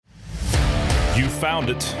You found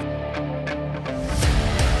it.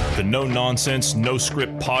 The no-nonsense,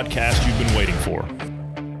 no-script podcast you've been waiting for.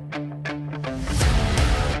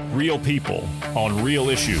 Real people on real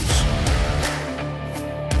issues.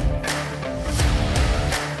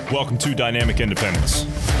 Welcome to Dynamic Independence,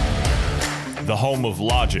 the home of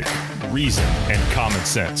logic, reason, and common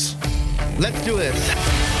sense. Let's do this.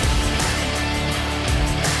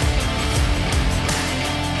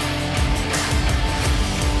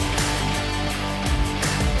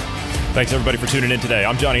 Thanks, everybody, for tuning in today.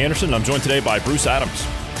 I'm Johnny Anderson, and I'm joined today by Bruce Adams.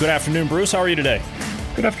 Good afternoon, Bruce. How are you today?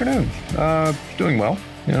 Good afternoon. Doing well.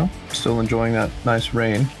 You know, still enjoying that nice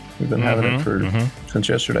rain. We've been having it since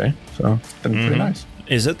yesterday, so it's been pretty nice.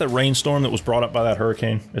 Is it the rainstorm that was brought up by that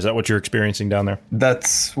hurricane? Is that what you're experiencing down there?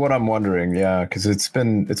 That's what I'm wondering. Yeah, because it's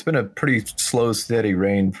been a pretty slow, steady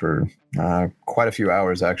rain for quite a few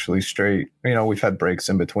hours actually straight. You know, we've had breaks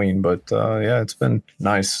in between, but yeah, it's been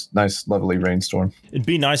nice, lovely rainstorm. It'd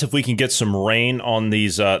be nice if we can get some rain on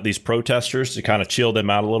these protesters to kind of chill them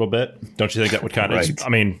out a little bit. Don't you think that would kind of? Right. I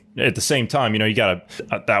mean, at the same time, you know, you got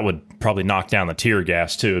to that would probably knock down the tear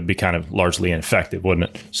gas too. It'd be kind of largely ineffective, wouldn't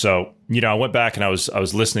it? So, you know, I went back and I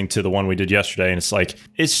was listening to the one we did yesterday, and it's like,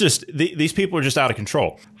 it's just these people are just out of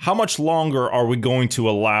control. How much longer are we going to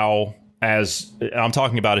allow, as I'm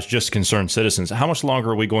talking about as just concerned citizens, how much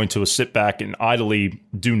longer are we going to sit back and idly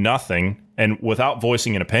do nothing and without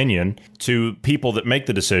voicing an opinion to people that make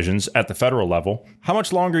the decisions at the federal level? How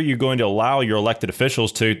much longer are you going to allow your elected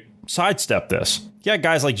officials to sidestep this? Yeah,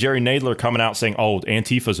 guys like Jerry Nadler coming out saying, oh,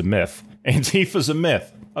 Antifa's a myth. Antifa's a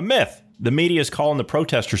myth. A myth. The media is calling the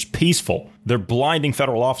protesters peaceful. They're blinding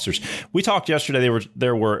federal officers. We talked yesterday,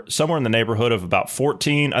 there were somewhere in the neighborhood of about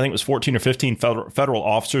 14, I think it was 14 or 15 federal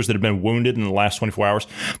officers that have been wounded in the last 24 hours.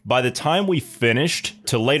 By the time we finished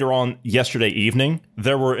to later on yesterday evening,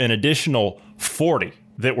 there were an additional 40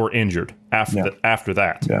 that were injured after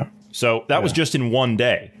that. Yeah. So that was just in one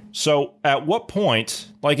day. So at what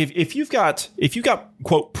point, like if you've got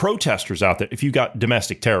quote protesters out there, if you've got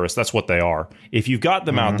domestic terrorists, that's what they are. If you've got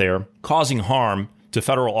them out there causing harm to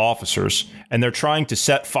federal officers and they're trying to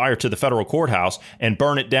set fire to the federal courthouse and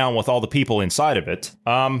burn it down with all the people inside of it,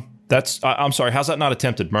 I'm sorry, how's that not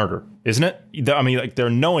attempted murder? Isn't it? I mean, like, they're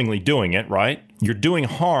knowingly doing it, right? You're doing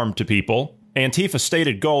harm to people. Antifa's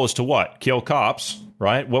stated goal is to what? Kill cops.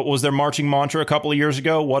 Right? What was their marching mantra a couple of years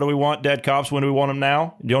ago? What do we want? Dead cops. When do we want them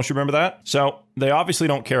now? Don't you remember that? So they obviously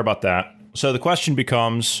don't care about that. So the question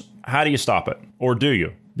becomes, how do you stop it? Or do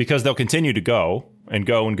you? Because they'll continue to go and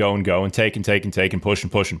go and go and go and take and take and take and push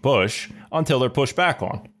and push and push until they're pushed back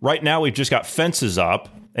on. Right now, we've just got fences up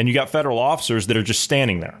and you got federal officers that are just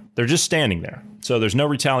standing there. They're just standing there. So there's no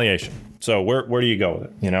retaliation. So where do you go with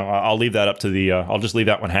it? You know, I'll leave that up to the, I'll just leave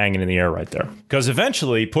that one hanging in the air right there. Because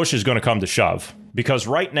eventually push is going to come to shove. Because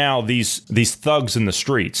right now, these thugs in the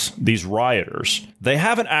streets, these rioters, they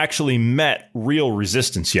haven't actually met real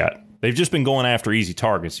resistance yet. They've just been going after easy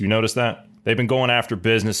targets. You notice that? They've been going after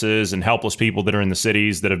businesses and helpless people that are in the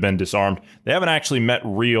cities that have been disarmed. They haven't actually met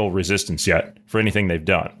real resistance yet for anything they've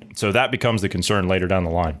done. So that becomes the concern later down the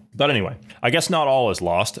line. But anyway, I guess not all is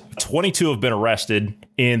lost. 22 have been arrested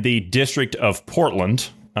in the District of Portland.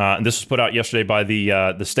 And this was put out yesterday by the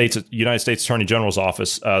United States Attorney General's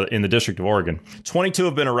office in the District of Oregon. 22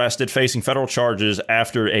 have been arrested facing federal charges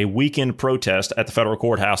after a weekend protest at the federal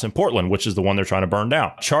courthouse in Portland, which is the one they're trying to burn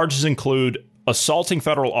down. Charges include assaulting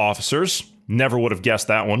federal officers. Never would have guessed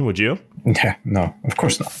that one, would you? Yeah, no, of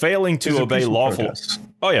course not. Failing to obey lawful protests.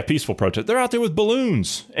 Oh, yeah, peaceful protest. They're out there with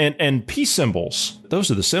balloons and peace symbols.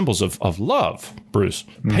 Those are the symbols of love, Bruce.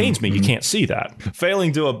 Pains me you can't see that.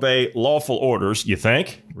 Failing to obey lawful orders, you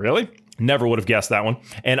think? Really? Never would have guessed that one.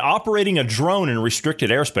 And operating a drone in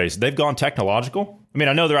restricted airspace. They've gone technological. I mean,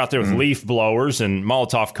 I know they're out there with leaf blowers and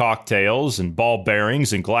Molotov cocktails and ball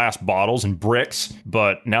bearings and glass bottles and bricks,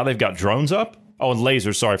 but now they've got drones up? Oh, and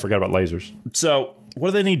lasers. Sorry, I forgot about lasers. So what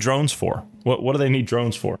do they need drones for? What do they need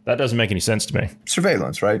drones for? That doesn't make any sense to me.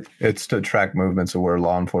 Surveillance, right? It's to track movements of where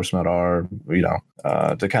law enforcement are, you know,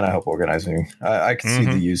 to kind of help organizing. I can see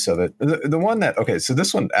the use of it. The one that, okay, so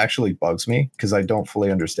this one actually bugs me because I don't fully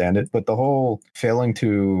understand it, but the whole failing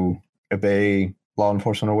to obey law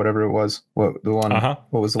enforcement or whatever it was, what was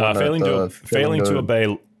the one?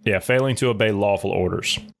 Failing to obey lawful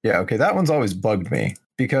orders. Yeah, okay, that one's always bugged me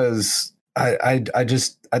because I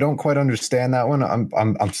don't quite understand that one.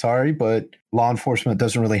 I'm sorry, but law enforcement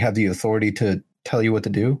doesn't really have the authority to tell you what to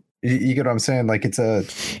do. You get what I'm saying? Like but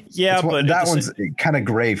that one's kind of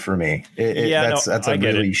gray for me. That's a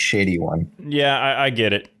really shady one. Yeah, I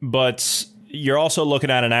get it. But you're also looking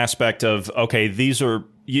at an aspect of, okay, these are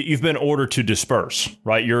you've been ordered to disperse,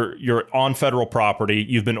 right? You're on federal property.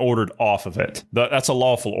 You've been ordered off of it. That's a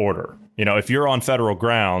lawful order. If you're on federal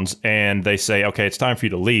grounds and they say, okay, it's time for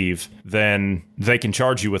you to leave, then they can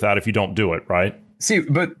charge you with that if you don't do it, right? See,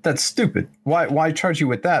 but that's stupid. Why charge you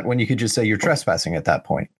with that when you could just say you're trespassing at that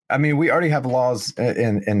point? I mean, we already have laws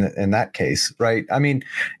in that case, right? I mean,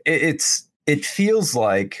 it feels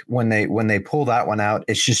like when they pull that one out,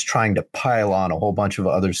 it's just trying to pile on a whole bunch of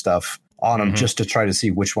other stuff on them just to try to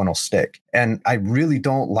see which one will stick. And I really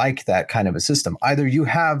don't like that kind of a system. Either you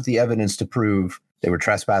have the evidence to prove they were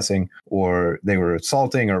trespassing or they were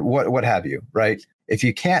assaulting or what have you, right? If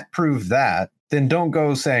you can't prove that, then don't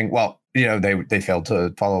go saying, well, they failed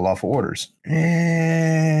to follow lawful orders.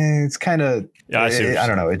 It's kind of, yeah, I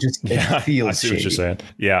don't know. It feels I see shady. what you're saying.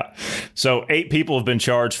 Yeah. So 8 people have been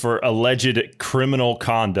charged for alleged criminal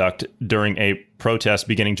conduct during a protest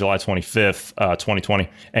beginning July 25th, 2020,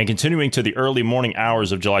 and continuing to the early morning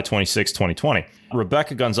hours of July 26, 2020.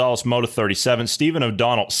 Rebecca Gonzalez Mota, 37, Stephen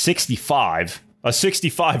O'Donnell, 65, a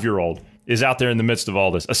 65-year-old. Is out there in the midst of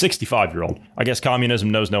all this. A 65-year-old. I guess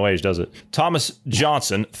communism knows no age, does it? Thomas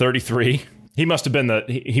Johnson, 33. He must have been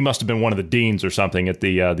one of the deans or something at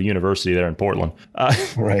the university there in Portland.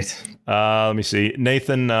 Right. Let me see.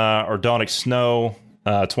 Nathan Ordonic Snow,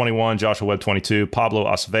 21, Joshua Webb, 22, Pablo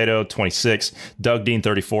Acevedo, 26, Doug Dean,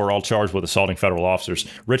 34, all charged with assaulting federal officers.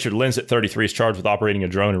 Richard Linsett, 33, is charged with operating a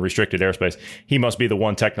drone in restricted airspace. He must be the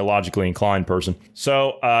one technologically inclined person.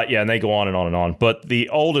 So, and they go on and on and on. But the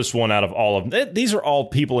oldest one out of all of them, these are all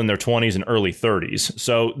people in their 20s and early 30s.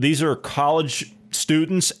 So these are college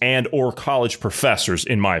students and or college professors,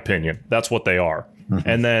 in my opinion. That's what they are.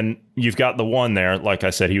 And then you've got the one there, like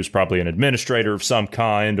I said, he was probably an administrator of some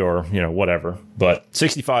kind or, whatever. But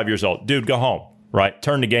 65 years old. Dude, go home, right?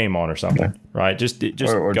 Turn the game on or something, right? Just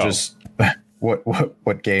or go. Just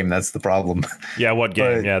what game? That's the problem. Yeah, what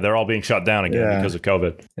game? But, yeah, they're all being shut down again because of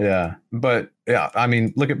COVID. Yeah. But, yeah, I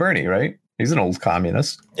mean, look at Bernie, right? He's an old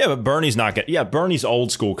communist. Yeah, but Bernie's not going to. Yeah, Bernie's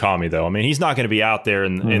old school commie, though. I mean, he's not going to be out there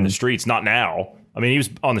in the streets, not now. I mean, he was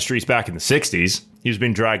on the streets back in the 60s. He was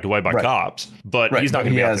being dragged away by cops, but he's not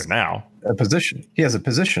going to be out there now. He has a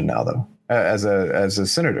position now, though, as a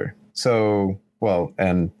senator. So,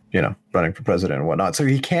 and running for president and whatnot. So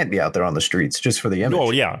he can't be out there on the streets just for the image.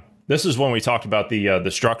 Oh, yeah. This is when we talked about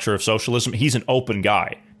the structure of socialism. He's an open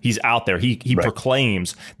guy. He's out there. He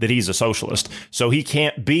proclaims that he's a socialist. So he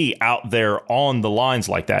can't be out there on the lines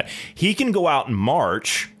like that. He can go out and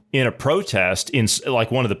march in a protest, in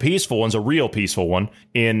like one of the peaceful ones, a real peaceful one,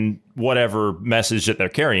 in whatever message that they're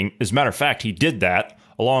carrying. As a matter of fact, he did that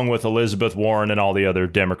along with Elizabeth Warren and all the other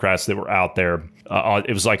Democrats that were out there.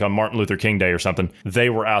 It was like on Martin Luther King Day or something. They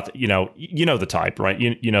were out, you know the type, right?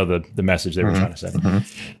 You know the message they were trying to say.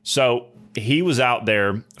 So he was out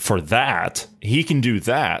there for that. He can do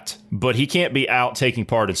that, but he can't be out taking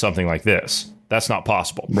part in something like this. That's not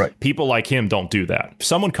possible. Right. People like him don't do that. If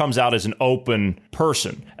someone comes out as an open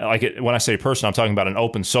person, when I say person, I'm talking about an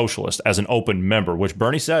open socialist, as an open member, which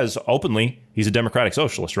Bernie says openly he's a democratic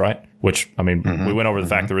socialist, right? Which, I mean, we went over the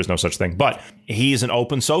fact there is no such thing, but he's an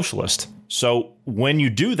open socialist. So when you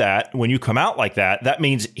do that, when you come out like that, that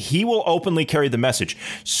means he will openly carry the message.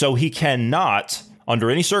 So he cannot, under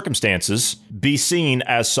any circumstances, be seen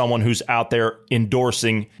as someone who's out there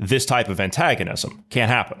endorsing this type of antagonism. Can't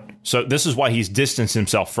happen. So this is why he's distanced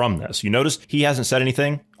himself from this. You notice he hasn't said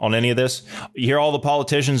anything on any of this. You hear all the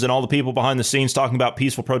politicians and all the people behind the scenes talking about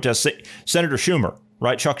peaceful protests. Senator Schumer,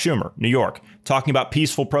 right? Chuck Schumer, New York, talking about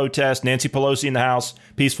peaceful protests. Nancy Pelosi in the House,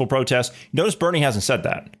 peaceful protests. Notice Bernie hasn't said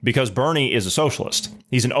that because Bernie is a socialist.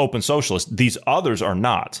 He's an open socialist. These others are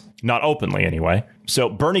not openly anyway. So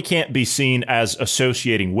Bernie can't be seen as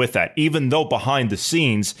associating with that, even though behind the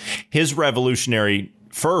scenes, his revolutionary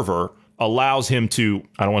fervor allows him to,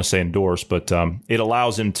 I don't want to say endorse, but it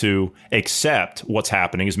allows him to accept what's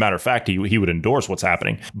happening. As a matter of fact, he would endorse what's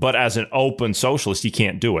happening. But as an open socialist, he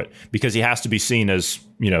can't do it because he has to be seen as,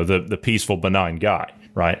 the peaceful, benign guy,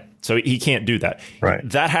 right? So he can't do that. Right.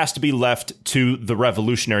 That has to be left to the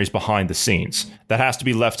revolutionaries behind the scenes. That has to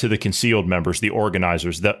be left to the concealed members, the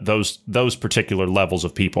organizers, those particular levels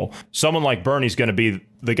of people. Someone like Bernie's going to be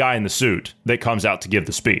the guy in the suit that comes out to give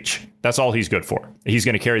the speech. That's all he's good for. He's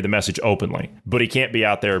going to carry the message openly, but he can't be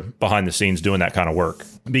out there behind the scenes doing that kind of work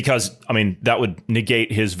because, that would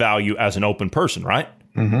negate his value as an open person, right?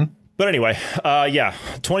 Mm-hmm. But anyway,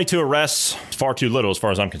 22 arrests, far too little as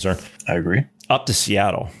far as I'm concerned. I agree. Up to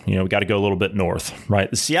Seattle. We got to go a little bit north, right?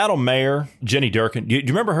 The Seattle mayor, Jenny Durkan. Do you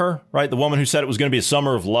remember her, right? The woman who said it was going to be a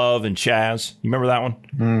summer of love and Chaz. You remember that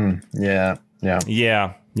one?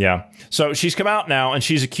 Yeah. So she's come out now and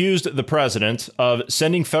she's accused the president of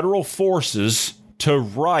sending federal forces to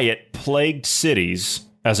riot plagued cities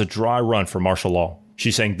as a dry run for martial law.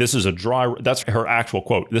 She's saying this is that's her actual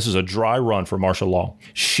quote. This is a dry run for martial law.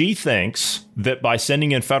 She thinks that by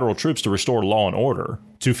sending in federal troops to restore law and order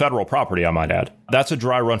to federal property, I might add, that's a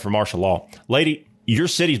dry run for martial law. Lady, your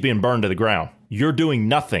city's being burned to the ground. You're doing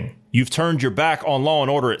nothing. You've turned your back on law and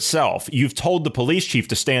order itself. You've told the police chief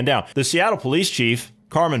to stand down. The Seattle police chief,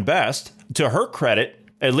 Carmen Best, to her credit,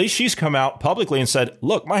 at least she's come out publicly and said,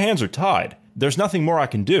 look, my hands are tied. There's nothing more I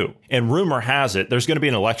can do. And rumor has it, there's going to be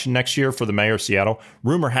an election next year for the mayor of Seattle.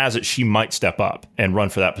 Rumor has it she might step up and run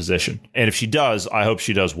for that position. And if she does, I hope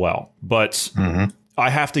she does well. But I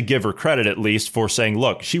have to give her credit at least for saying,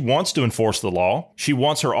 look, she wants to enforce the law. She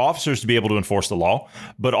wants her officers to be able to enforce the law.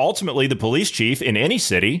 But ultimately, the police chief in any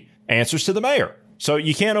city answers to the mayor. So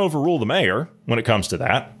you can't overrule the mayor when it comes to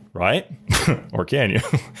that. Right? Or can you?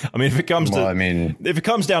 I mean, if it comes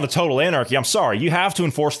down to total anarchy, I'm sorry, you have to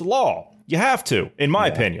enforce the law. You have to, in my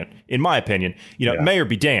opinion. In my opinion, mayor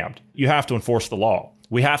be damned. You have to enforce the law.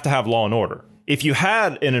 We have to have law and order. If you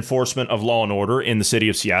had an enforcement of law and order in the city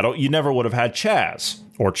of Seattle, you never would have had Chaz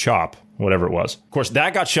or CHOP, whatever it was. Of course,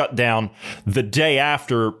 that got shut down the day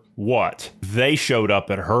after what? They showed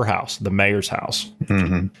up at her house, the mayor's house.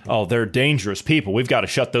 Mm-hmm. Oh, they're dangerous people. We've got to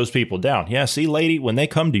shut those people down. Yeah, see, lady, when they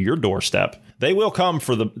come to your doorstep, they will come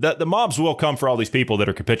for the mobs will come for all these people that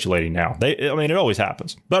are capitulating now. It always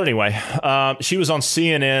happens. But anyway, she was on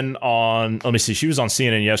CNN she was on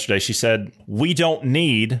CNN yesterday. She said, we don't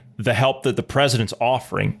need the help that the president's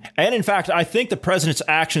offering. And in fact, I think the president's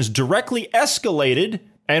actions directly escalated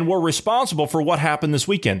and were responsible for what happened this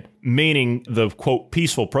weekend, meaning the, quote,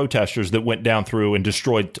 peaceful protesters that went down through and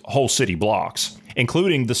destroyed whole city blocks,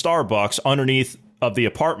 including the Starbucks underneath of the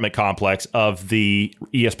apartment complex of the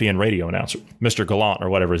ESPN radio announcer, Mr. Gallant, or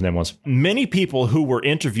whatever his name was. Many people who were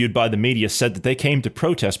interviewed by the media said that they came to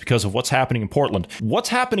protest because of what's happening in Portland. What's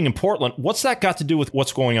happening in Portland? What's that got to do with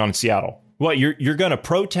what's going on in Seattle? What, you're going to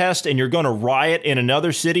protest and you're going to riot in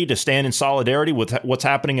another city to stand in solidarity with what's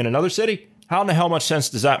happening in another city? How in the hell much sense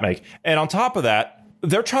does that make? And on top of that,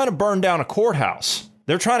 they're trying to burn down a courthouse.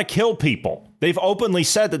 They're trying to kill people. They've openly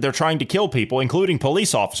said that they're trying to kill people, including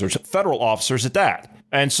police officers, federal officers at that.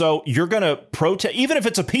 And so you're going to protest, even if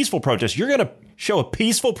it's a peaceful protest, you're going to show a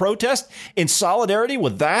peaceful protest in solidarity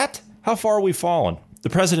with that? How far are we fallen? The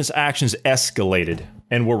president's actions escalated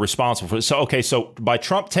and were responsible for it. So by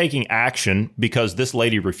Trump taking action because this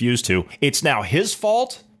lady refused to, it's now his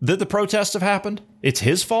fault that the protests have happened? It's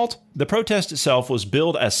his fault? The protest itself was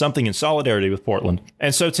billed as something in solidarity with Portland.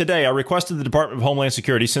 And so today I requested the Department of Homeland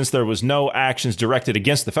Security, since there was no actions directed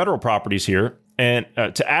against the federal properties here, and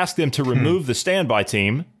to ask them to remove the standby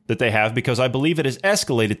team that they have, because I believe it has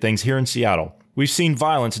escalated things here in Seattle. We've seen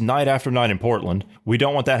violence night after night in Portland. We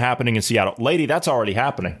don't want that happening in Seattle. Lady, that's already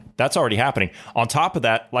happening. That's already happening. On top of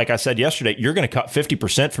that, like I said yesterday, you're going to cut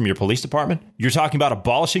 50% from your police department? You're talking about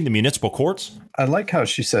abolishing the municipal courts? I like how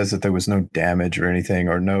she says that there was no damage or anything,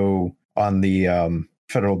 or no on the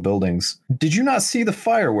federal buildings. Did you not see the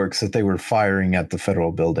fireworks that they were firing at the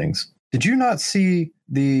federal buildings? Did you not see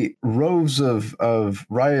the rows of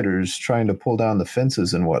rioters trying to pull down the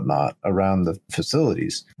fences and whatnot around the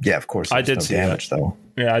facilities? Yeah, of course. I did see damage, though.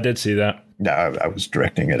 Yeah, I did see that. Yeah, I was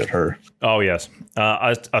directing it at her. Oh, yes.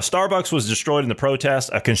 A Starbucks was destroyed in the protest.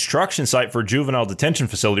 A construction site for a juvenile detention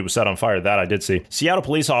facility was set on fire. That I did see. Seattle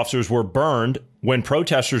police officers were burned when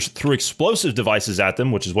protesters threw explosive devices at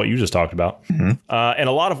them, which is what you just talked about. Mm-hmm. And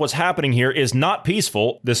a lot of what's happening here is not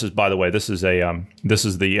peaceful. This is, by the way, this is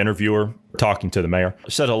the interviewer talking to the mayor.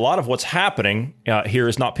 Said a lot of what's happening here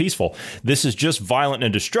is not peaceful. This is just violent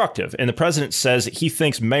and destructive. And the president says he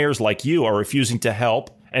thinks mayors like you are refusing to help,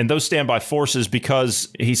 and those standby forces, because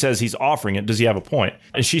he says he's offering it. Does he have a point?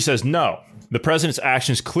 And she says no. The president's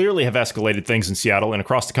actions clearly have escalated things in Seattle and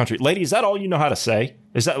across the country. Lady, is that all you know how to say?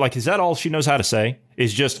 Is that all she knows how to say?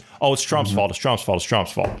 Is just, oh, it's Trump's fault, it's Trump's fault, it's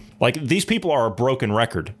Trump's fault. Like, these people are a broken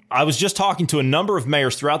record. I was just talking to a number of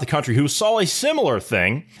mayors throughout the country who saw a similar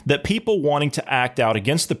thing, that people wanting to act out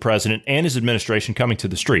against the president and his administration coming to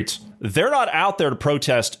the streets. They're not out there to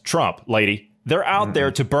protest Trump, lady. They're out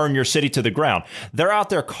there to burn your city to the ground. They're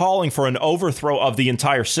out there calling for an overthrow of the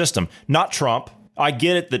entire system, not Trump. I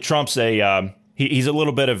get it that Trump's he's a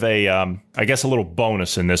little bit of a little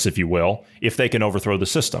bonus in this, if you will, if they can overthrow the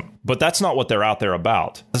system. But that's not what they're out there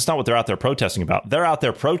about. That's not what they're out there protesting about. They're out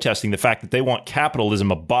there protesting the fact that they want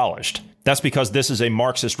capitalism abolished. That's because this is a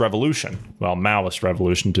Marxist revolution. Well, Maoist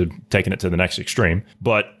revolution, to taking it to the next extreme.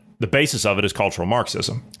 But the basis of it is cultural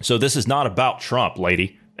Marxism. So this is not about Trump,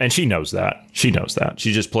 lady. And she knows that. She knows that.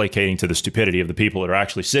 She's just placating to the stupidity of the people that are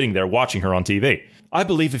actually sitting there watching her on TV. I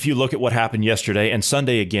believe if you look at what happened yesterday and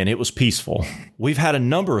Sunday again, it was peaceful. We've had a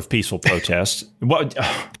number of peaceful protests.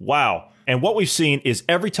 Wow. And what we've seen is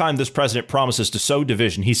every time this president promises to sow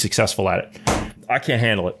division, he's successful at it. I can't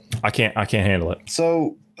handle it. I can't handle it.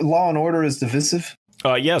 So law and order is divisive?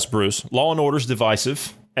 Yes, Bruce. Law and order is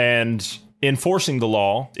divisive, and enforcing the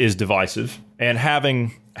law is divisive, and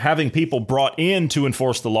having people brought in to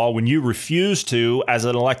enforce the law when you refuse to, as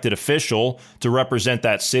an elected official, to represent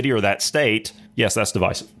that city or that state, yes, that's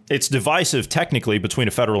divisive. It's divisive technically between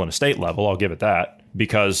a federal and a state level. I'll give it that,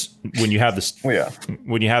 because when you have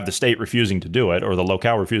when you have the state refusing to do it or the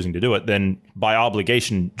locale refusing to do it, then by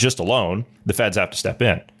obligation just alone, the feds have to step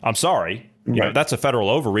in. I'm sorry, that's a federal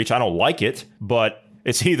overreach. I don't like it, but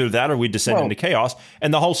it's either that or we descend into chaos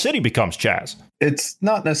and the whole city becomes Chaz. It's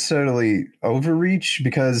not necessarily overreach,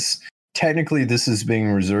 because technically this is being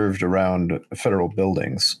reserved around federal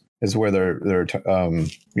buildings, is where they're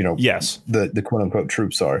yes, the quote unquote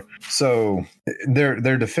troops are. So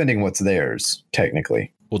they're defending what's theirs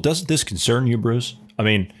technically. Well, doesn't this concern you, Bruce? I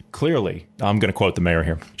mean, clearly, I'm going to quote the mayor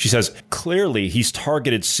here. She says, clearly, he's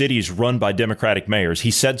targeted cities run by Democratic mayors. He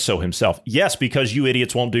said so himself. Yes, because you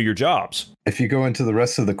idiots won't do your jobs. If you go into the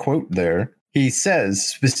rest of the quote there, he says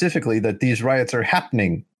specifically that these riots are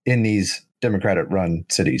happening in these Democratic-run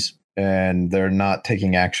cities, and they're not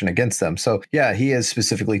taking action against them. So, yeah, he is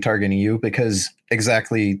specifically targeting you because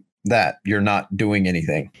exactly that. You're not doing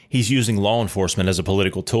anything. He's using law enforcement as a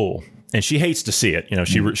political tool. And she hates to see it.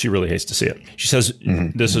 She really hates to see it. She says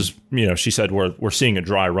this is, she said we're seeing a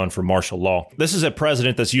dry run for martial law. This is a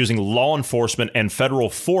president that's using law enforcement and federal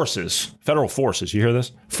forces, you hear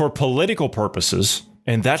this, for political purposes.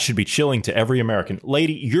 And that should be chilling to every American.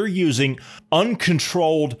 Lady, you're using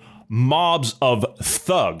uncontrolled mobs of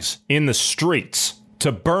thugs in the streets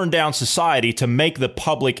to burn down society, to make the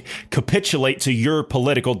public capitulate to your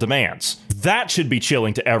political demands. That should be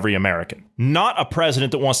chilling to every American. Not a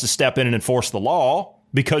president that wants to step in and enforce the law,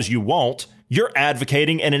 because you won't. You're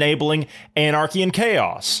advocating and enabling anarchy and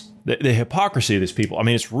chaos. The hypocrisy of these people, I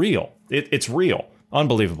mean, it's real. It's real.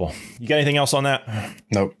 Unbelievable. You got anything else on that?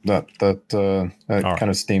 Nope. That kind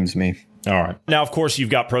of steams me. All right. Now, of course,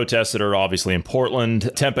 you've got protests that are obviously in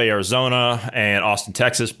Portland, Tempe, Arizona, and Austin,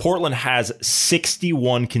 Texas. Portland has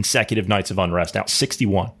 61 consecutive nights of unrest now.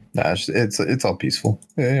 61. It's all peaceful.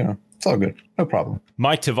 Yeah. It's all good. No problem.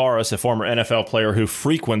 Mike Tavares, a former NFL player who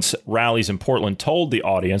frequents rallies in Portland, told the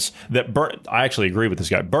audience that I actually agree with this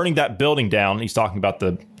guy. Burning that building down, he's talking about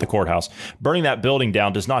the courthouse. Burning that building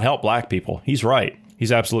down does not help black people. He's right.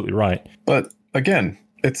 He's absolutely right. But again,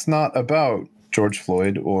 it's not about George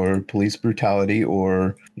Floyd or police brutality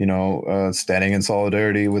or, standing in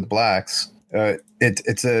solidarity with blacks.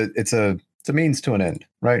 It's a means to an end,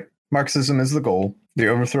 right? Marxism is the goal. The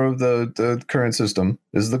overthrow of the current system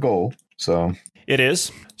is the goal. So it is.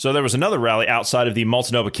 So there was another rally outside of the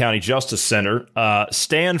Multnomah County Justice Center.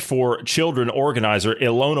 Stand for Children organizer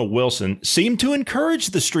Ilona Wilson seemed to encourage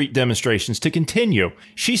the street demonstrations to continue.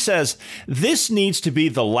 She says this needs to be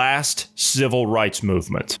the last civil rights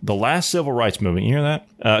movement. The last civil rights movement. You hear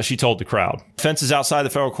that? She told the crowd. Fences outside the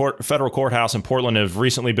federal courthouse in Portland have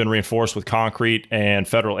recently been reinforced with concrete, and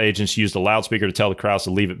federal agents used a loudspeaker to tell the crowds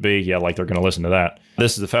to leave it be. Yeah, like they're going to listen to that.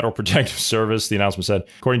 This is the Federal Protective Service, the announcement said,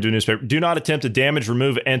 according to a newspaper. Do not attempt to damage,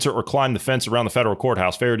 remove, enter, or climb the fence around the federal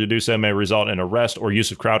courthouse. Failure to do so may result in arrest or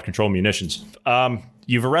use of crowd control munitions.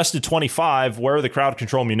 You've arrested 25. Where are the crowd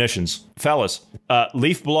control munitions? Fellas,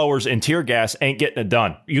 leaf blowers and tear gas ain't getting it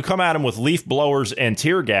done. You come at them with leaf blowers and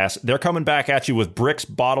tear gas, they're coming back at you with bricks,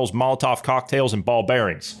 bottles, Molotov cocktails, and ball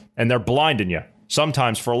bearings. And they're blinding you,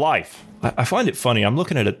 sometimes for life. I find it funny. I'm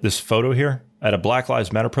looking at this photo here at a Black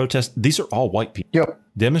Lives Matter protest. These are all white people. Yep.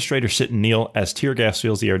 Demonstrators sit and kneel as tear gas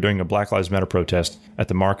fills the air during a Black Lives Matter protest at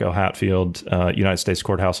the Mark L. Hatfield United States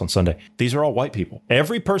Courthouse on Sunday. These are all white people.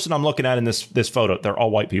 Every person I'm looking at in this photo, they're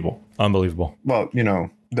all white people. Unbelievable. Well,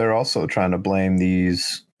 they're also trying to blame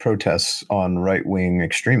these protests on right-wing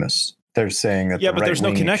extremists. They're saying that but there's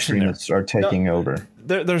no connection extremists are taking over.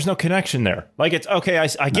 There's no connection there. Like, it's okay.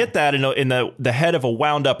 I get that in the head of a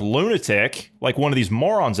wound up lunatic, like one of these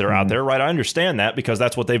morons that are out there, right? I understand that because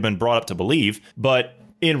that's what they've been brought up to believe. But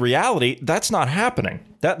in reality, that's not happening.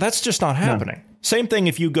 That's just not happening. No. Same thing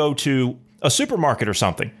if you go to a supermarket or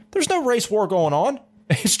something. There's no race war going on.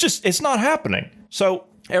 It's not happening. So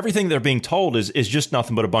everything they're being told is just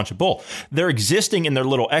nothing but a bunch of bull. They're existing in their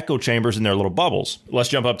little echo chambers, in their little bubbles. Let's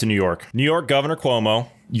jump up to New York. New York Governor Cuomo,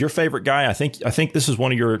 your favorite guy. I think this is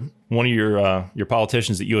one of your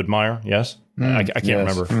politicians that you admire. Yes, I can't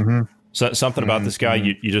remember. So, something about this guy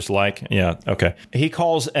you just like? Yeah, okay. He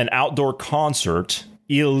calls an outdoor concert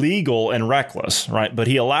illegal and reckless, right? But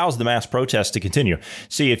he allows the mass protests to continue.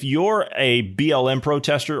 See, if you're a BLM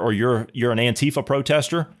protester or you're an Antifa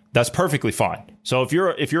protester, that's perfectly fine. So if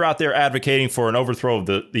you're out there advocating for an overthrow of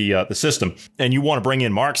the system and you want to bring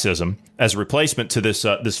in Marxism as a replacement to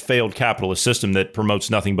this failed capitalist system that promotes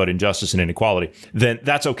nothing but injustice and inequality, then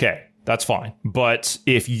that's okay. That's fine. But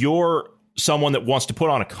if you're someone that wants to put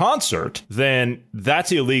on a concert, then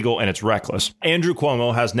that's illegal and it's reckless. Andrew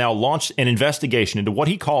Cuomo has now launched an investigation into what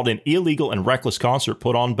he called an illegal and reckless concert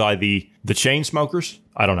put on by the Chainsmokers.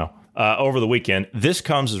 I don't know. Over the weekend. This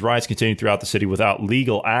comes as riots continue throughout the city without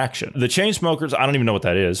legal action. The Chainsmokers, I don't even know what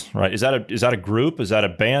that is, right? Is that a group? Is that a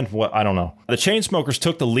band? What? I don't know. The Chainsmokers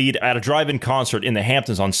took the lead at a drive-in concert in the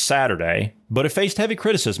Hamptons on Saturday, but it faced heavy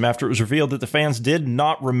criticism after it was revealed that the fans did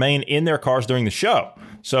not remain in their cars during the show.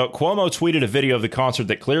 So Cuomo tweeted a video of the concert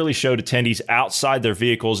that clearly showed attendees outside their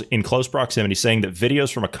vehicles in close proximity, saying that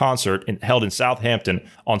videos from a concert held in Southampton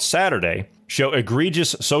on Saturday show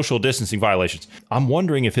egregious social distancing violations. I'm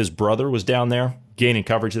wondering if his brother was down there gaining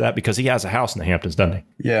coverage of that, because he has a house in the Hamptons, doesn't he?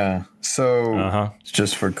 Yeah. So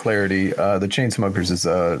just for clarity, the Chainsmokers is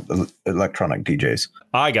electronic DJs.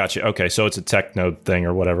 I got you. Okay. So it's a techno thing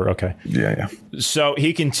or whatever. Okay. Yeah. So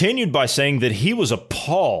he continued by saying that he was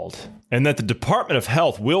appalled and that the Department of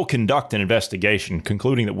Health will conduct an investigation,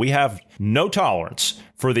 concluding that we have no tolerance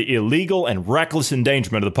for the illegal and reckless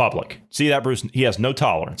endangerment of the public. See that, Bruce? He has no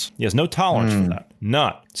tolerance. He has no tolerance for that.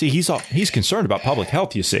 None. See, he's concerned about public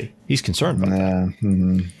health, you see. He's concerned about that.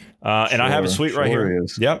 And I have a tweet right here.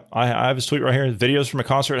 Yep, I have a tweet right here. Videos from a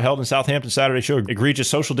concert held in Southampton Saturday show egregious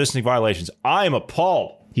social distancing violations. I am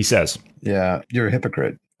appalled, he says. Yeah, you're a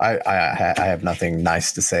hypocrite. I have nothing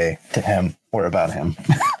nice to say to him or about him.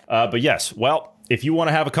 But yes, well, if you want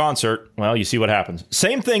to have a concert, well, you see what happens.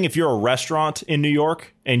 Same thing if you're a restaurant in New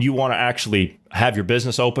York and you want to actually have your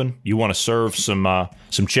business open. You want to serve some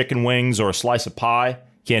chicken wings or a slice of pie.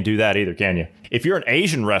 Can't do that either, can you? If you're an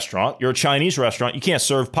Asian restaurant, you're a Chinese restaurant, you can't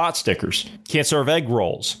serve pot stickers. Can't serve egg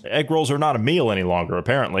rolls. Egg rolls are not a meal any longer,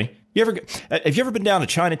 apparently. Have you ever been down to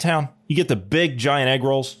Chinatown? You get the big giant egg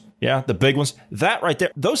rolls. Yeah, the big ones. That right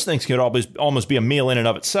there, those things could almost be a meal in and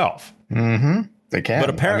of itself. Mm-hmm. They can.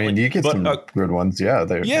 But apparently, you get some good ones. Yeah,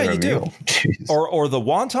 they're you do. Jeez. Or the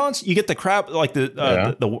wontons. You get the crab, like the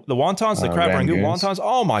wontons, the crab rangoon wontons.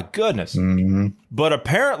 Oh my goodness! Mm-hmm. But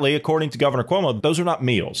apparently, according to Governor Cuomo, those are not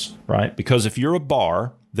meals, right? Because if you're a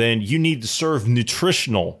bar, then you need to serve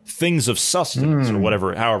nutritional things of sustenance or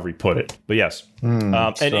whatever, however you put it. But yes,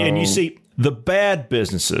 and you see. The bad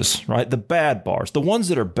businesses, right? The bad bars, the ones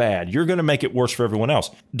that are bad, you're going to make it worse for everyone else.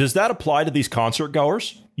 Does that apply to these concert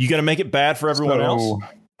goers? You going to make it bad for everyone else?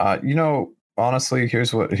 Honestly,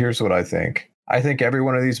 here's what I think. I think every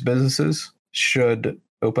one of these businesses should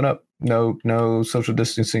open up. No social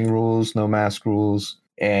distancing rules, no mask rules,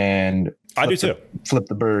 and I do too. Flip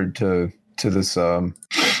the bird to this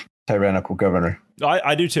tyrannical governor.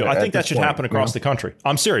 I do too. I think that should happen across the country.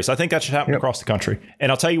 I'm serious. I think that should happen across the country.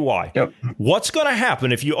 And I'll tell you why. What's going to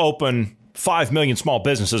happen if you open 5 million small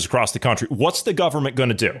businesses across the country? What's the government going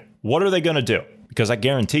to do? What are they going to do? Because I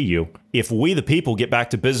guarantee you, if we the people get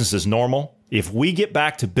back to business as normal, if we get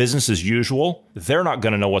back to business as usual, they're not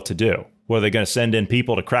going to know what to do. What, are they going to send in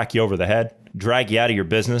people to crack you over the head, drag you out of your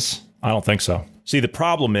business? I don't think so. See, the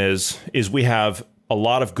problem is we have a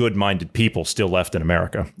lot of good-minded people still left in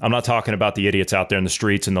America. I'm not talking about the idiots out there in the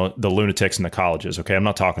streets and the lunatics in the colleges, okay? I'm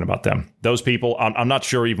not talking about them. Those people, I'm not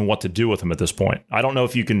sure even what to do with them at this point. I don't know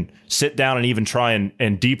if you can sit down and even try and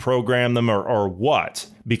deprogram them or what,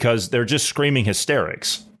 because they're just screaming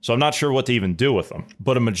hysterics. So I'm not sure what to even do with them.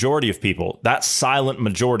 But a majority of people, that silent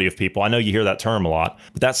majority of people, I know you hear that term a lot,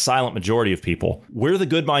 but that silent majority of people, we're the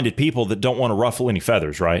good-minded people that don't want to ruffle any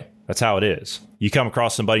feathers, right? That's how it is. You come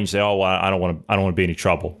across somebody and you say, oh, well, I don't want to be any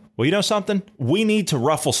trouble. Well, you know something? We need to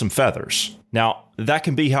ruffle some feathers. Now, that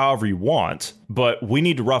can be however you want, but we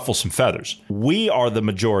need to ruffle some feathers. We are the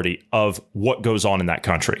majority of what goes on in that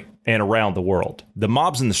country and around the world. The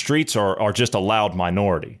mobs in the streets are just a loud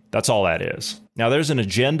minority. That's all that is. Now, there's an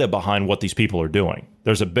agenda behind what these people are doing.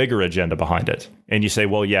 There's a bigger agenda behind it. And you say,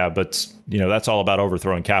 well, yeah, but that's all about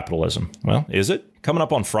overthrowing capitalism. Well, is it? Coming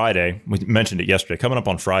up on Friday, we mentioned it yesterday, coming up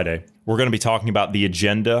on Friday, we're going to be talking about the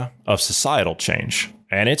agenda of societal change.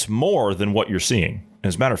 And it's more than what you're seeing.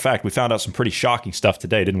 As a matter of fact, we found out some pretty shocking stuff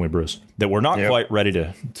today, didn't we, Bruce? That we're not quite ready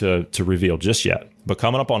to reveal just yet. But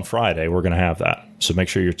coming up on Friday, we're going to have that. So make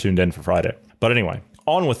sure you're tuned in for Friday. But anyway,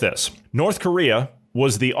 on with this. North Korea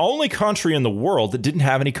was the only country in the world that didn't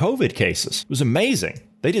have any COVID cases. It was amazing.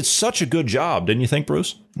 They did such a good job, didn't you think,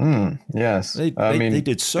 Bruce? Yes. They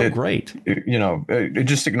did so great.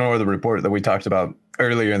 Just ignore the report that we talked about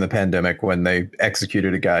earlier in the pandemic when they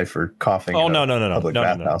executed a guy for coughing. Oh, no.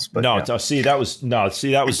 Bathhouse. But, that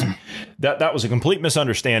was a complete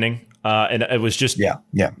misunderstanding. And it was just,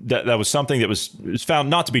 that was something that was found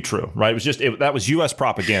not to be true, right? It was just, that was U.S.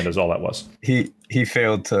 propaganda is all that was. He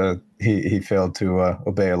failed to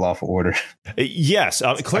obey a lawful order. Yes,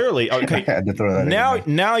 clearly. Okay. I had to throw that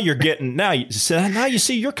now you're getting, now you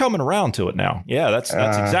see, you're coming around to it now. Yeah, that's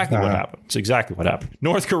exactly what happened. It's exactly what happened.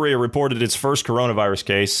 North Korea reported its first coronavirus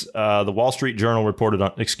case. The Wall Street Journal reported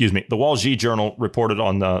on, the Wall Street Journal reported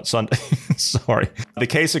on Sunday. Sorry. The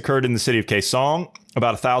case occurred in the city of Kaesong,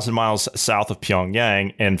 about 1,000 miles south of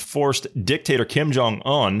Pyongyang, and forced dictator Kim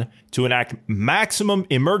Jong-un to enact maximum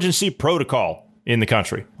emergency protocol in the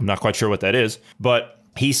country. I'm not quite sure what that is, but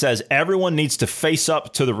he says everyone needs to face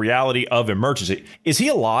up to the reality of emergency. Is he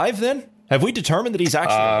alive then? Have we determined that he's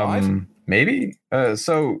actually alive? Maybe.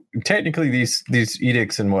 So technically these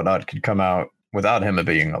edicts and whatnot could come out without him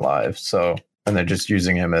being alive. So, and they're just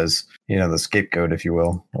using him as, the scapegoat, if you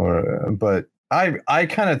will. But I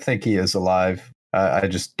kind of think he is alive. I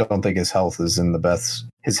just don't think his health is in the best.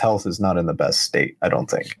 His health is not in the best state, I don't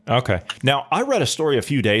think. Okay. Now, I read a story a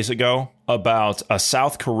few days ago about a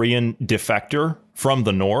South Korean defector from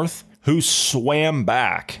the North who swam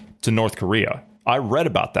back to North Korea. I read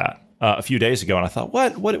about that a few days ago, and I thought,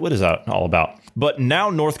 what is that all about? But now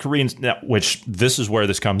North Koreans, which this is where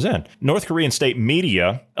this comes in, North Korean state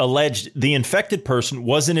media alleged the infected person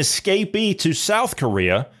was an escapee to South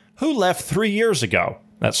Korea who left 3 years ago.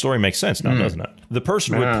 That story makes sense now, doesn't it? The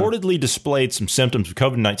person reportedly displayed some symptoms of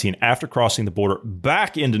COVID-19 after crossing the border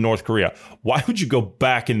back into North Korea. Why would you go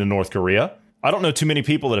back into North Korea? I don't know too many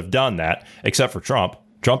people that have done that, except for Trump.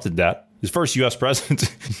 Trump did that. His first U.S.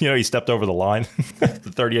 president, he stepped over the line, the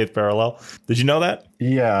 38th parallel. Did you know that?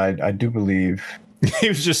 Yeah, I do believe. He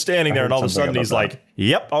was just standing there, and all of a sudden he's like,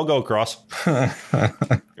 yep, I'll go across.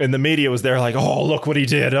 And the media was there like, oh, look what he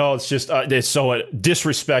did. Oh, it's just, it's so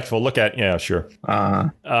disrespectful. Look at, yeah, sure.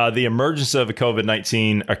 The emergence of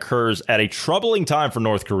COVID-19 occurs at a troubling time for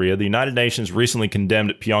North Korea. The United Nations recently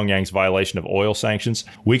condemned Pyongyang's violation of oil sanctions.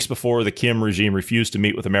 Weeks before, the Kim regime refused to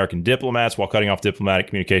meet with American diplomats while cutting off diplomatic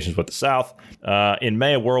communications with the South. In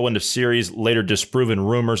May, a whirlwind of series later disproven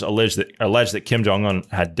rumors alleged that Kim Jong-un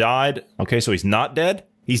had died. Okay, so he's not dead?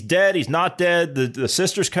 He's dead. He's not dead. The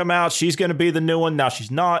sisters come out. She's going to be the new one. Now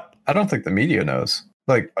she's not. I don't think the media knows.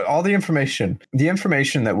 Like all the information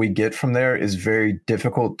that we get from there is very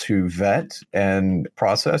difficult to vet and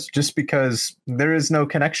process just because there is no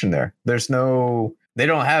connection there. They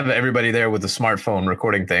don't have everybody there with a smartphone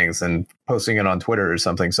recording things and posting it on Twitter or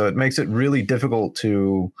something. So it makes it really difficult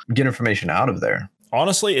to get information out of there.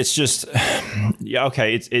 Honestly, it's just, yeah,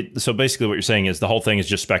 okay. So basically what you're saying is the whole thing is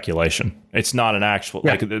just speculation. It's not an actual,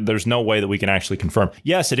 there's no way that we can actually confirm.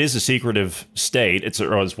 Yes, it is a secretive state. It's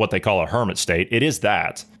what they call a hermit state. It is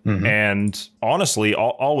that. Mm-hmm. And honestly,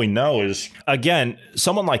 all we know is, again,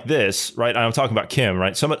 someone like this, right? I'm talking about Kim,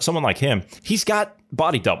 right? Someone like him, he's got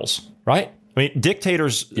body doubles, right? I mean,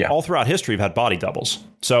 dictators all throughout history have had body doubles.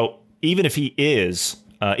 So even if he is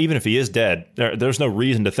dead, there's no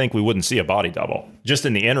reason to think we wouldn't see a body double just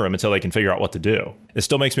in the interim until they can figure out what to do. It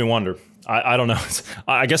still makes me wonder. I don't know.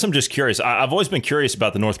 I guess I'm just curious. I've always been curious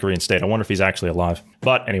about the North Korean state. I wonder if he's actually alive.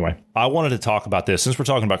 But anyway, I wanted to talk about this. Since we're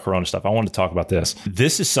talking about Corona stuff, I wanted to talk about this.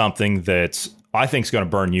 This is something that I think is going to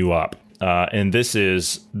burn you up. And this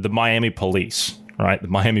is the Miami police, right? The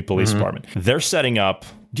Miami Police Department. They're setting up,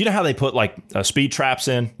 do you know how they put like speed traps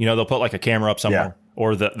in? They'll put like a camera up somewhere. Yeah.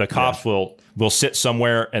 Or the cops will sit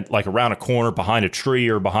somewhere and like around a corner behind a tree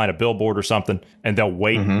or behind a billboard or something, and they'll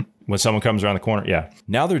wait when someone comes around the corner. Yeah.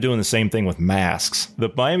 Now they're doing the same thing with masks. The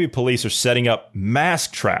Miami police are setting up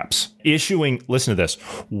mask traps, issuing, listen to this,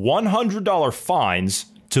 $100 fines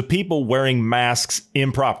to people wearing masks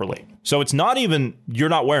improperly. So it's not even you're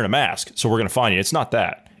not wearing a mask, so we're going to fine you. It's not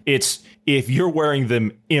that. It's if you're wearing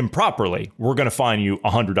them improperly, we're going to fine you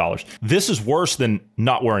 $100. This is worse than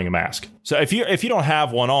not wearing a mask. So if you don't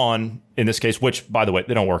have one on, in this case, which, by the way,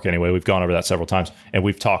 they don't work anyway. We've gone over that several times, and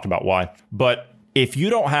we've talked about why. But if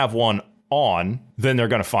you don't have one on, then they're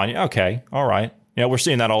going to fine you. Okay, all right. Yeah, we're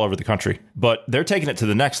seeing that all over the country. But they're taking it to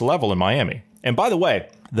the next level in Miami. And by the way,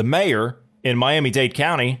 the mayor in Miami-Dade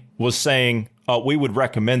County was saying, we would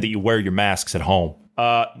recommend that you wear your masks at home.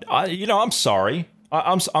 I'm sorry.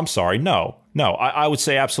 I'm sorry. No, I would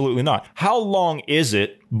say absolutely not. How long is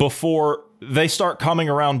it before they start coming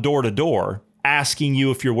around door to door asking you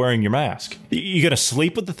if you're wearing your mask? You going to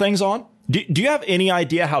sleep with the things on? Do you have any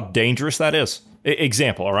idea how dangerous that is?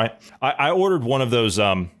 example, all right? I ordered one of those.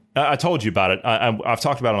 I told you about it. I've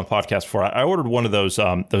talked about it on the podcast before. I ordered one of those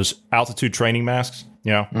altitude training masks.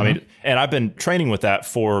 I mean, and I've been training with that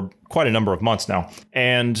for quite a number of months now,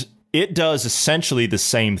 and it does essentially the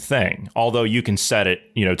same thing, although you can set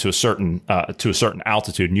it, to a certain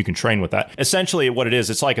altitude, and you can train with that. Essentially, what it is,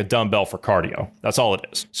 it's like a dumbbell for cardio. That's all it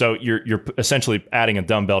is. So you're essentially adding a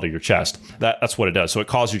dumbbell to your chest. That's what it does. So it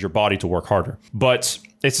causes your body to work harder. But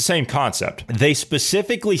it's the same concept. They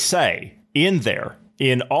specifically say in there,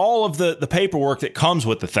 in all of the paperwork that comes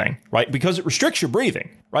with the thing, right? Because it restricts your breathing,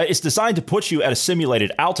 right? It's designed to put you at a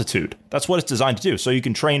simulated altitude. That's what it's designed to do. So you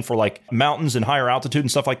can train for like mountains and higher altitude and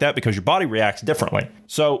stuff like that because your body reacts differently.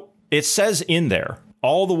 So it says in there,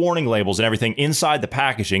 all the warning labels and everything inside the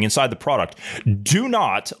packaging, inside the product, do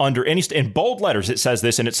not under any, in bold letters it says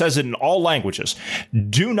this, and it says it in all languages,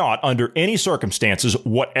 do not under any circumstances,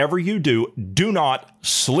 whatever you do not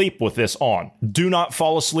sleep with this on. Do not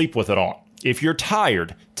fall asleep with it on. If you're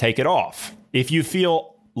tired, take it off. If you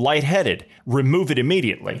feel lightheaded, remove it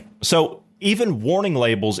immediately. So even warning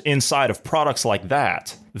labels inside of products like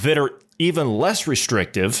that are even less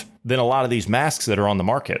restrictive than a lot of these masks that are on the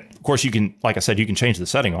market. Of course, you can, like I said, you can change the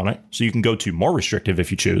setting on it. So you can go to more restrictive if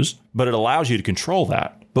you choose, but it allows you to control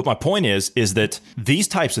that. But my point is that these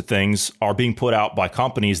types of things are being put out by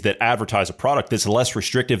companies that advertise a product that's less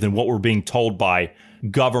restrictive than what we're being told by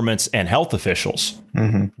governments and health officials.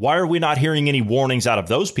 Mm-hmm. Why are we not hearing any warnings out of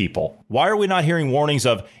those people? Why are we not hearing warnings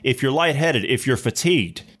of, if you're lightheaded, if you're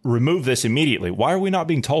fatigued, remove this immediately? Why are we not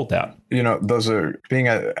being told that? Those are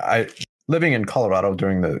living in Colorado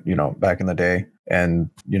during the, back in the day, and,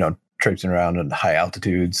 traipsing around in high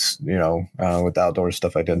altitudes, with the outdoor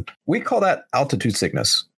stuff I did. We call that altitude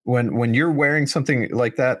sickness. When you're wearing something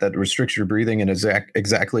like that restricts your breathing, and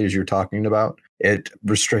exactly as you're talking about, it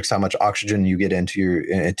restricts how much oxygen you get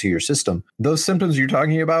into your system. Those symptoms you're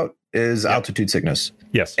talking about is altitude sickness.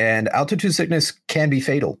 Yes. And altitude sickness can be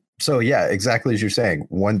fatal. So yeah, exactly as you're saying.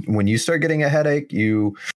 When you start getting a headache,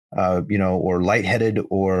 or lightheaded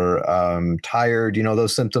or tired,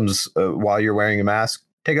 those symptoms while you're wearing a mask,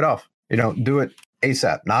 take it off. Do it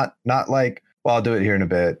ASAP. Not like, well, I'll do it here in a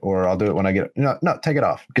bit, or I'll do it when I get. No, take it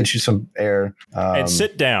off. Get you some air and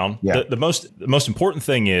sit down. Yeah. The most important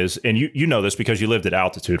thing is, and you know this because you lived at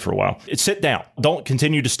altitude for a while. It's sit down. Don't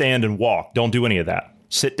continue to stand and walk. Don't do any of that.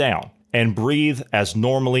 Sit down and breathe as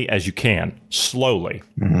normally as you can, slowly.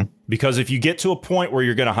 Mm-hmm. Because if you get to a point where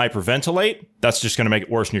you're going to hyperventilate, that's just going to make it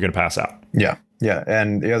worse, and you're going to pass out. Yeah. Yeah.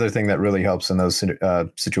 And the other thing that really helps in those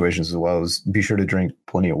situations as well is be sure to drink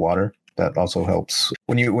plenty of water. That also helps.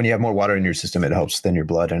 When you have more water in your system, it helps thin your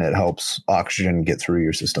blood, and it helps oxygen get through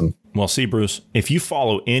your system. Well, see, Bruce, if you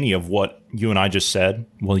follow any of what you and I just said,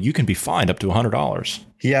 well, you can be fined up to $100.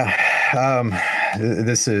 Yeah.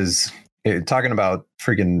 This is talking about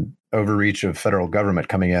freaking overreach of federal government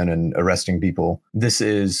coming in and arresting people. This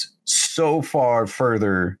is so far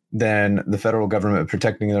further than the federal government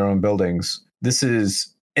protecting their own buildings. This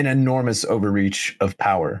is an enormous overreach of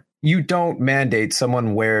power. You don't mandate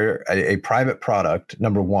someone wear a private product,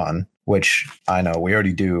 number one, which I know we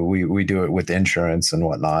already do. We do it with insurance and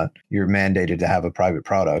whatnot. You're mandated to have a private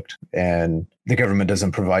product, and the government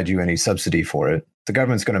doesn't provide you any subsidy for it. If the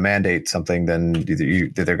government's going to mandate something, then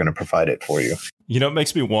they're going to provide it for you. It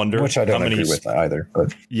makes me wonder. Which I don't agree with either.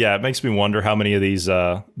 But yeah, it makes me wonder how many of these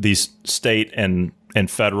state and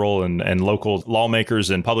federal and local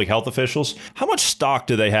lawmakers and public health officials, how much stock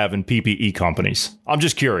do they have in PPE companies? I'm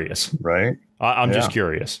just curious. Right. I'm just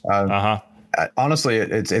curious. Honestly,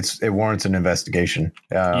 it warrants an investigation.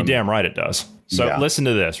 You're damn right it does. So listen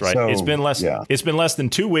to this, right? So, it's been less than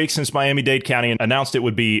 2 weeks since Miami-Dade County announced it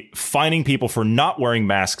would be fining people for not wearing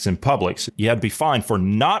masks in public. So you had to be fined for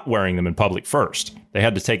not wearing them in public first. They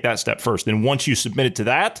had to take that step first. Then once you submit it to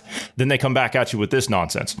that, then they come back at you with this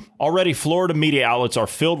nonsense. Already, Florida media outlets are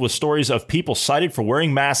filled with stories of people cited for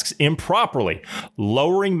wearing masks improperly,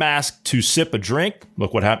 lowering masks to sip a drink.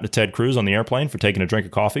 Look what happened to Ted Cruz on the airplane for taking a drink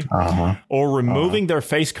of coffee. Or removing their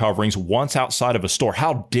face coverings once outside of a store.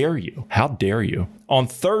 How dare you? How dare you? On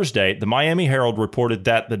Thursday, the Miami Herald reported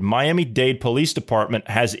that the Miami-Dade Police Department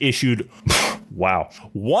has issued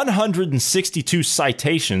 162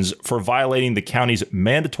 citations for violating the county's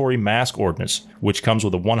mandatory mask ordinance, which comes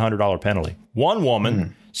with a $100 penalty. One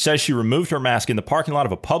woman says she removed her mask in the parking lot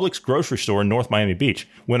of a Publix grocery store in North Miami Beach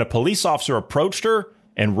when a police officer approached her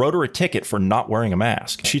and wrote her a ticket for not wearing a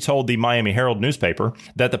mask. She told the Miami Herald newspaper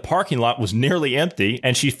that the parking lot was nearly empty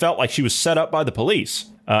and she felt like she was set up by the police.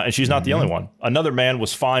 And she's not the only one. Another man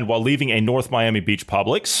was fined while leaving a North Miami Beach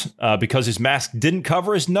Publix because his mask didn't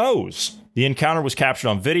cover his nose. The encounter was captured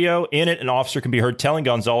on video. In it, an officer can be heard telling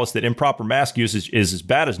Gonzalez that improper mask usage is as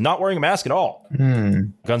bad as not wearing a mask at all.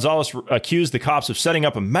 Gonzalez accused the cops of setting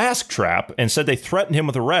up a mask trap and said they threatened him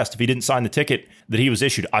with arrest if he didn't sign the ticket that he was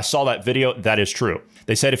issued. I saw that video. That is true.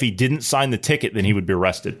 They said if he didn't sign the ticket, then he would be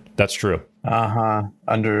arrested. That's true.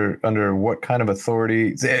 Under what kind of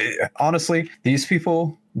authority? Honestly, these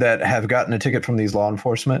people that have gotten a ticket from these law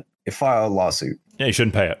enforcement, file a lawsuit. Yeah, you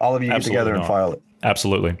shouldn't pay it. All of you get together and file it.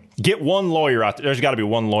 Absolutely. Get one lawyer out there. There's got to be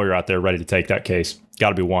one lawyer out there ready to take that case. Got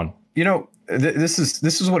to be one. You know, this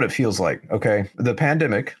is what it feels like. Okay, the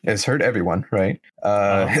pandemic has hurt everyone, right?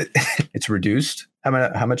 It's reduced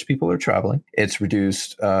how much people are traveling. It's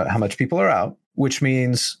reduced how much people are out, which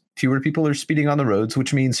means fewer people are speeding on the roads,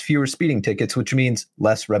 which means fewer speeding tickets, which means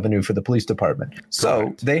less revenue for the police department. So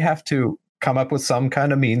Correct. They have to come up with some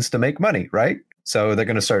kind of means to make money, right? So they're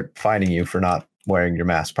going to start fining you for not wearing your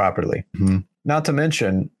mask properly. Not to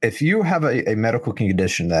mention, if you have a medical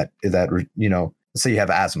condition that you know, let's say you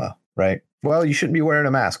have asthma, right? Well, you shouldn't be wearing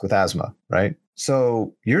a mask with asthma, right?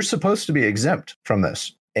 So you're supposed to be exempt from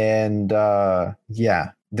this. And they're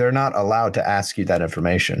not allowed to ask you that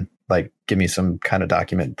information. Like, give me some kind of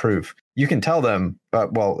document proof. You can tell them,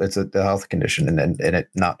 well, it's a health condition and it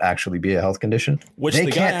not actually be a health condition. Which they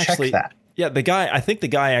the can't guy actually, check that. Yeah, the guy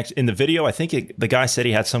in the video, the guy said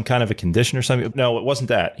he had some kind of a condition or something. No, it wasn't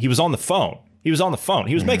that. He was on the phone. He was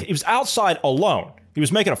outside alone. He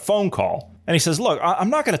was making a phone call. And he says, look, I'm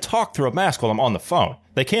not going to talk through a mask while I'm on the phone.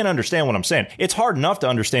 They can't understand what I'm saying. It's hard enough to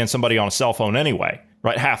understand somebody on a cell phone anyway,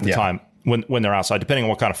 right? Half the time when they're outside, depending on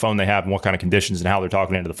what kind of phone they have and what kind of conditions and how they're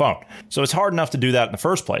talking into the phone. So it's hard enough to do that in the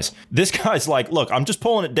first place. This guy's like, look, I'm just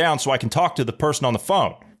pulling it down so I can talk to the person on the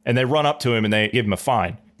phone. And they run up to him and they give him a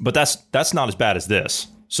fine. But that's not as bad as this.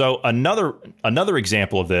 So another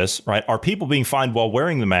example of this, right, are people being fined while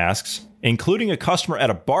wearing the masks, including a customer at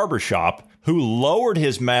a barber shop who lowered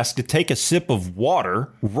his mask to take a sip of water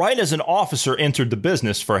right as an officer entered the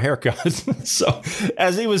business for a haircut. So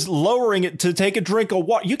as he was lowering it to take a drink of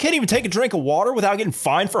water, you can't even take a drink of water without getting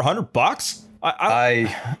fined for $100.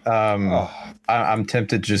 I'm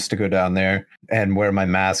tempted just to go down there and wear my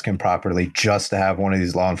mask improperly just to have one of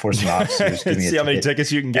these law enforcement officers give me see how many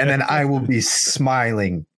tickets you can get. And then I will be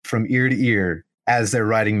smiling from ear to ear as they're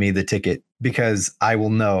writing me the ticket, because I will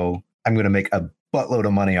know I'm going to make a buttload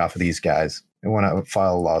of money off of these guys and want to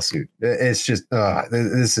file a lawsuit. It's just,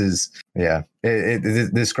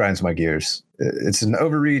 this grinds my gears. It's an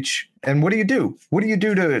overreach. And what do you do? What do you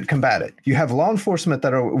do to combat it? You have law enforcement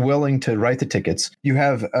that are willing to write the tickets. You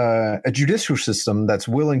have a judicial system that's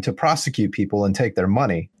willing to prosecute people and take their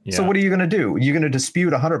money. Yeah. So what are you going to do? You're going to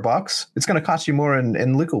dispute $100? It's going to cost you more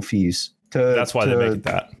in legal fees. That's why they make it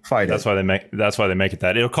that. Fight that's it. Why they make it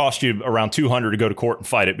that. It'll cost you around $200 to go to court and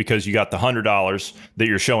fight it, because you got the $100 that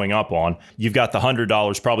you're showing up on. You've got the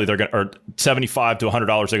 $100 probably or $75 to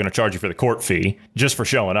 $100 they're going to charge you for the court fee just for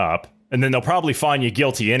showing up. And then they'll probably find you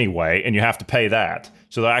guilty anyway, and you have to pay that.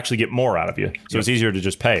 So they'll actually get more out of you. So It's easier to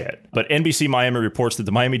just pay it. But NBC Miami reports that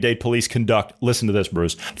the Miami-Dade police conduct, listen to this,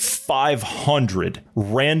 Bruce, 500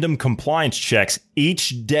 random compliance checks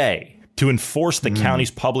each day to enforce the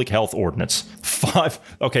county's public health ordinance.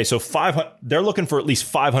 500. They're looking for at least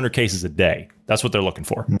 500 cases a day. That's what they're looking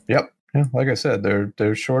for. Yep. Yeah, like I said,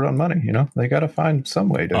 they're short on money. You know, they got to find some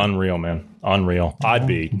way to. Unreal, man. Unreal. I'd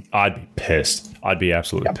be pissed. I'd be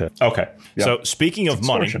absolutely pissed. Okay. Yep. So speaking of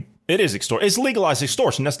money, it is extortion. It's legalized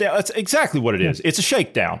extortion. That's exactly what it is. It's a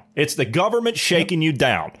shakedown. It's the government shaking you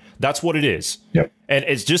down. That's what it is. Yep. And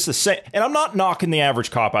it's just the same. And I'm not knocking the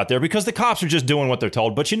average cop out there, because the cops are just doing what they're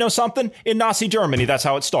told. But you know something? In Nazi Germany, that's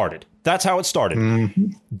how it started.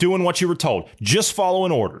 Doing what you were told. Just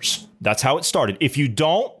following orders. That's how it started. If you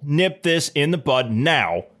don't nip this in the bud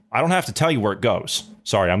now, I don't have to tell you where it goes.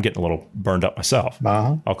 Sorry, I'm getting a little burned up myself.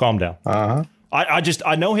 I'll calm down.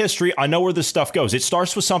 I know history. I know where this stuff goes. It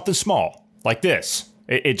starts with something small like this.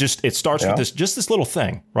 It starts with this little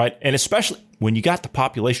thing, right? And especially when you got the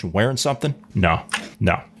population wearing something. No.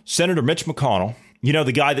 Senator Mitch McConnell, you know,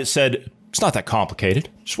 the guy that said, it's not that complicated.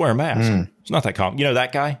 Just wear a mask. It's not that complicated. You know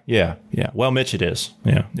that guy? Yeah. Well, Mitch, it is.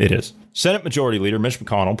 Yeah, it is. Senate Majority Leader Mitch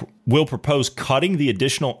McConnell will propose cutting the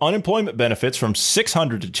additional unemployment benefits from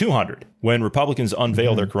 $600 to $200 when Republicans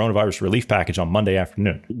unveil their coronavirus relief package on Monday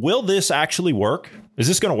afternoon. Will this actually work? Is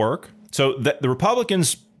this going to work? So the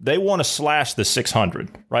Republicans, they want to slash the $600,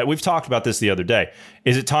 right? We've talked about this the other day.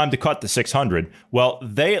 Is it time to cut the $600? Well,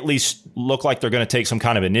 they at least look like they're going to take some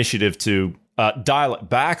kind of initiative to dial it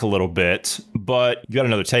back a little bit. But you got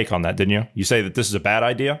another take on that, didn't you? You say that this is a bad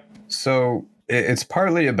idea? So it's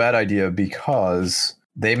partly a bad idea because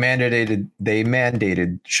they mandated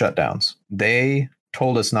shutdowns. They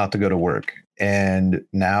told us not to go to work. And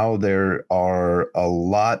now there are a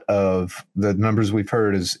lot of the numbers we've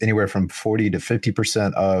heard is anywhere from 40 to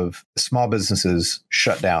 50% of small businesses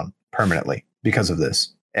shut down permanently because of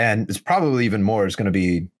this. And it's probably even more is going to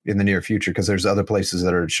be in the near future because there's other places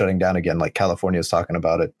that are shutting down again, like California is talking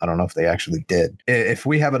about it. I don't know if they actually did. If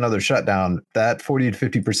we have another shutdown, that 40 to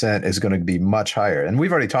 50% is going to be much higher. And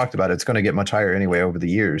we've already talked about it. It's going to get much higher anyway over the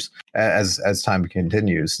years as time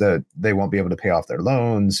continues, that they won't be able to pay off their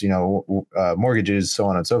loans, mortgages, so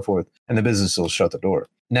on and so forth. And the business will shut the door.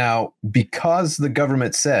 Now, because the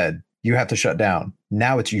government said, you have to shut down.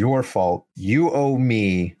 Now it's your fault. You owe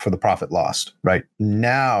me for the profit lost, right?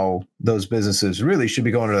 Now those businesses really should be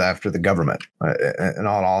going after the government, in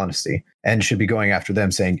all honesty, and should be going after them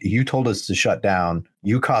saying, you told us to shut down.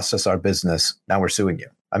 You cost us our business. Now we're suing you.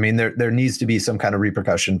 I mean, there needs to be some kind of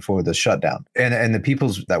repercussion for the shutdown. And the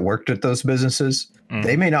people that worked at those businesses,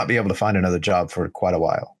 they may not be able to find another job for quite a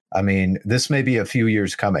while. I mean, this may be a few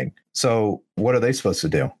years coming. So what are they supposed to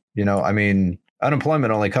do?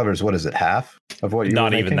 Unemployment only covers, what is it, half of what you're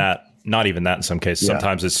Not making? even that. Not even that in some cases. Yeah.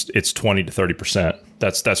 Sometimes it's 20 to 30%.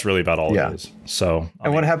 That's really about all it is. So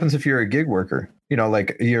what happens if you're a gig worker?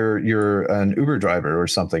 Like you're an Uber driver or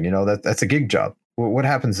something, that's a gig job. What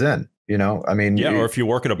happens then? Or if you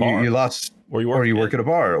work at a bar. You lost or you work at a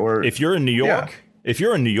bar, or if you're in New York. If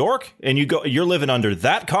you're in New York and you're living under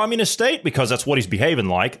that communist state because that's what he's behaving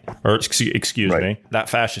like, or excuse me, that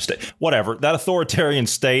fascist state, whatever, that authoritarian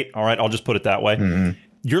state. All right, I'll just put it that way. Mm-hmm.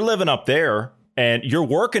 You're living up there and you're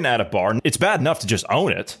working at a bar. It's bad enough to just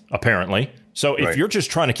own it, apparently. So if you're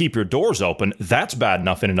just trying to keep your doors open, that's bad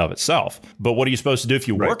enough in and of itself. But what are you supposed to do if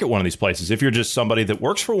you work at one of these places? If you're just somebody that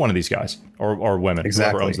works for one of these guys or women,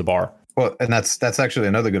 whoever owns the bar? Well, and that's actually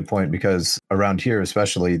another good point, because around here,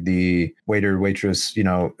 especially the waiter, waitress,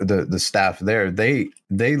 the staff there, they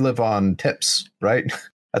live on tips, right?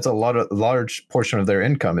 That's a large portion of their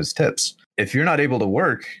income is tips. If you're not able to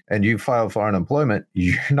work and you file for unemployment,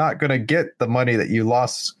 you're not going to get the money that you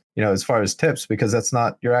lost, as far as tips, because that's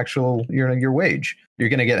not your actual your wage. You're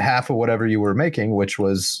going to get half of whatever you were making, which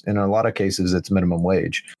was in a lot of cases it's minimum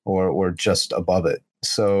wage or just above it.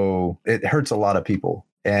 So it hurts a lot of people.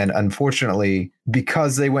 And unfortunately,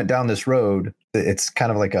 because they went down this road, it's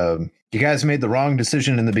kind of like you guys made the wrong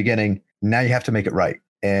decision in the beginning. Now you have to make it right.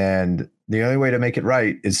 And the only way to make it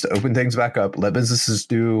right is to open things back up, let businesses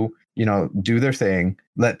do their thing,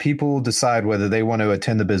 let people decide whether they want to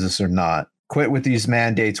attend the business or not. Quit with these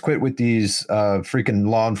mandates, quit with these freaking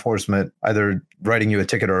law enforcement, either writing you a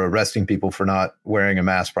ticket or arresting people for not wearing a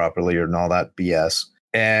mask properly and all that BS,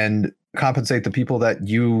 and compensate the people that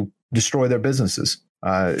you destroy their businesses.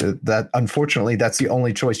 That unfortunately, that's the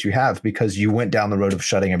only choice you have, because you went down the road of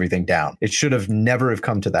shutting everything down. It should have never have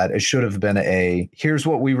come to that. It should have been here's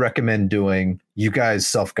what we recommend doing. You guys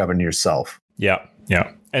self-govern yourself. Yeah.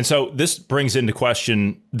 Yeah. And so this brings into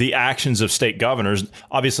question the actions of state governors,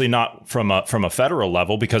 obviously not from a federal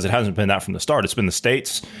level, because it hasn't been that from the start. It's been the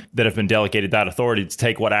states that have been delegated that authority to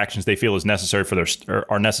take what actions they feel are necessary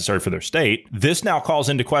for their state. This now calls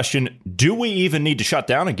into question, do we even need to shut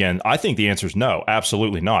down again? I think the answer is no,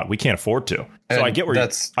 absolutely not. We can't afford to. So and I get where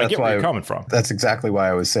you're coming from. That's exactly why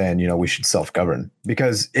I was saying, we should self-govern,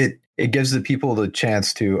 because it gives the people the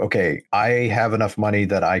chance to, okay, I have enough money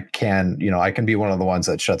that I can be one of the ones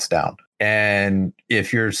that shuts down. And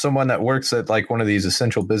if you're someone that works at like one of these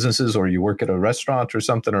essential businesses, or you work at a restaurant or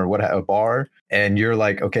something, or a bar, and you're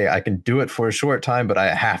like, okay, I can do it for a short time, but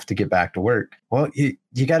I have to get back to work. Well,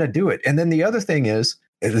 you got to do it. And then the other thing is,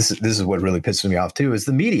 this is what really pisses me off too, is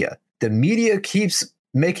the media. The media keeps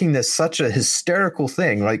making this such a hysterical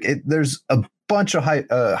thing. Like there's a bunch of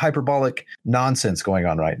hyperbolic nonsense going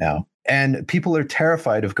on right now. And people are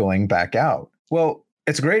terrified of going back out. Well,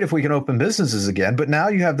 it's great if we can open businesses again, but now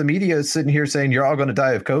you have the media sitting here saying you're all going to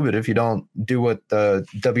die of COVID if you don't do what the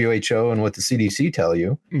WHO and what the CDC tell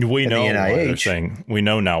you. We know why they're saying. We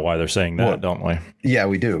know now why they're saying that, don't we? Yeah,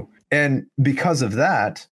 we do. And because of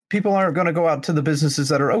that, people aren't going to go out to the businesses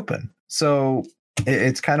that are open. So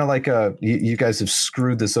it's kind of like you guys have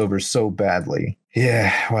screwed this over so badly.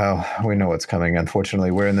 Yeah, well, we know what's coming.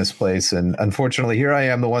 Unfortunately, we're in this place. And unfortunately, here I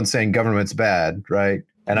am, the one saying government's bad, right?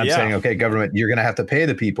 And I'm saying, okay, government, you're going to have to pay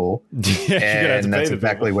the people. And that's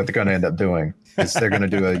exactly what they're going to end up doing. Is they're going to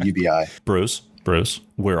do a UBI. Bruce,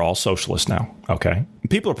 we're all socialists now, okay?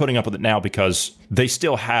 People are putting up with it now because they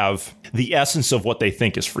still have the essence of what they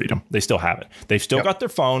think is freedom. They still have it. They've still got their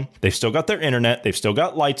phone. They've still got their internet. They've still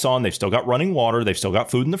got lights on. They've still got running water. They've still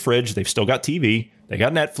got food in the fridge. They've still got TV. They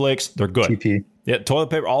got Netflix. They're good. TP. Yeah, toilet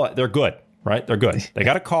paper, all that. They're good. right? They're good. They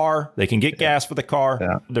got a car. They can get gas for the car.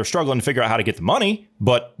 Yeah. They're struggling to figure out how to get the money,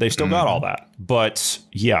 but they've still got all that. But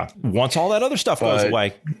yeah, once all that other stuff goes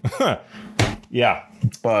away, yeah.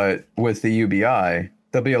 But with the UBI,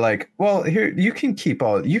 they'll be like, well, here, you can keep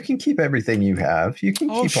everything you have. You can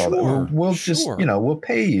keep all that. We'll just, we'll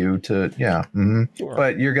pay you to, Sure.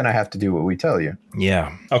 But you're going to have to do what we tell you.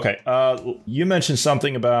 Yeah. Okay. You mentioned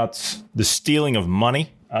something about the stealing of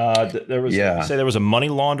money. There was a money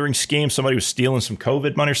laundering scheme. Somebody was stealing some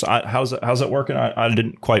COVID money. So how's that working? I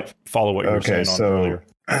didn't quite follow what you were saying earlier.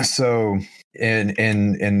 So in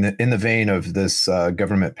the vein of this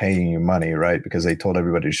government paying you money, right? Because they told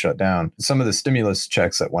everybody to shut down. Some of the stimulus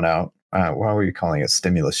checks that went out. Why were you calling it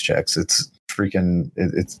stimulus checks? It's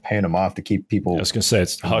it's paying them off to keep people. I was going to say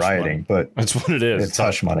it's hush rioting, money. But that's what it is. It's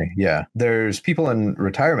hush money. Yeah. There's people in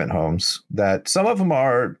retirement homes that some of them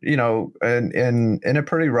are, in a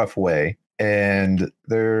pretty rough way. And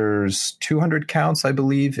there's 200 counts, I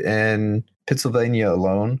believe, in Pennsylvania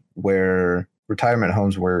alone, where retirement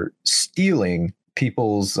homes were stealing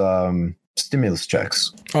people's stimulus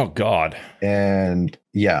checks. Oh God. And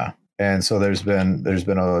yeah. And so there's been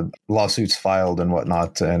a lawsuits filed and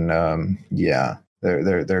whatnot. And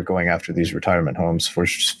they're going after these retirement homes for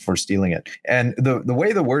stealing it. And the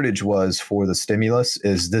way the wordage was for the stimulus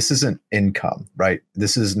is this isn't income, right?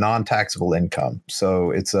 This is non-taxable income. So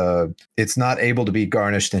it's not able to be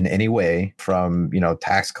garnished in any way from,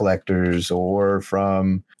 tax collectors or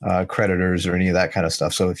from creditors or any of that kind of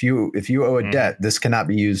stuff. So if you owe a debt, this cannot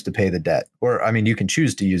be used to pay the debt. Or, I mean, you can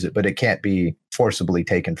choose to use it, but it can't be forcibly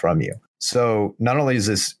taken from you. So not only is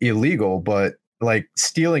this illegal, but like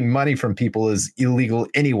stealing money from people is illegal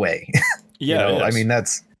anyway. Yeah. I mean,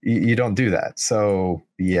 that's, you don't do that. So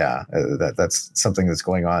yeah, that's something that's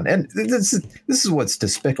going on. And this is what's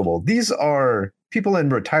despicable. These are people in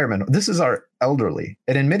retirement. This is our elderly.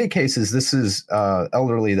 And in many cases, this is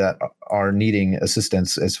elderly that are needing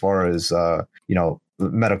assistance as far as,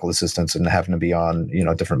 medical assistance and having to be on,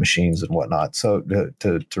 different machines and whatnot. So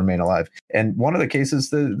to remain alive. And one of the cases,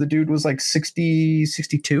 the dude was like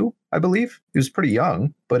 62, I believe. He was pretty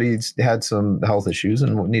young, but he's had some health issues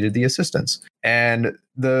and needed the assistance. And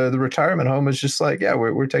the retirement home is just like, yeah,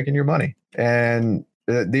 we're taking your money. And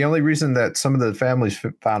the only reason that some of the families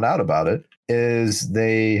found out about it is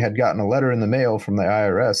they had gotten a letter in the mail from the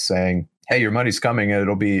IRS saying, hey, your money's coming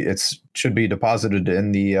and it should be deposited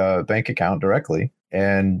in the bank account directly.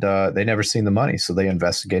 And they never seen the money. So they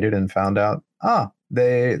investigated and found out,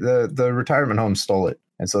 the retirement home stole it.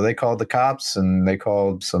 And so they called the cops and they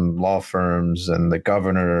called some law firms and the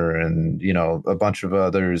governor and, a bunch of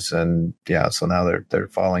others. And yeah, so now they're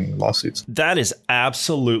filing lawsuits. That is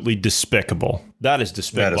absolutely despicable. That is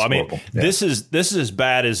despicable. That is horrible. Yeah. This is as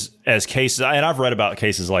bad as cases. And I've read about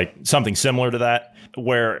cases like something similar to that,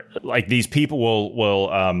 where like these people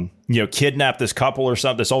will kidnap this couple or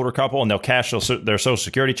something, this older couple, and they'll cash their Social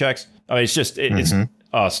Security checks. I mean, it's just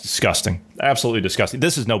it's disgusting, absolutely disgusting.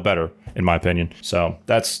 This is no better in my opinion. So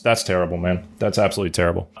that's terrible, man. That's absolutely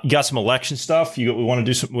terrible. You got some election stuff. We want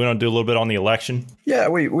to do a little bit on the election. Yeah,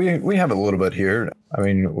 we have a little bit here. I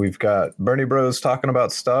mean, we've got Bernie Bros talking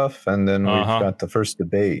about stuff, and then we've got the first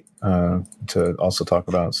debate to also talk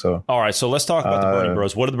about. So all right, so let's talk about the Bernie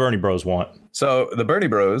Bros. What do the Bernie Bros want? So the Bernie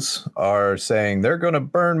Bros are saying they're going to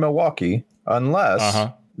burn Milwaukee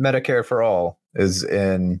unless Medicare for all is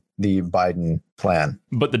in the Biden plan.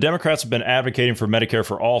 But the Democrats have been advocating for Medicare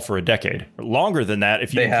for all for a decade. Longer than that,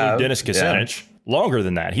 if you include Dennis Kucinich. Yeah. Longer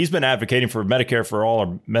than that. He's been advocating for Medicare for all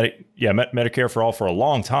or Medicare for all for a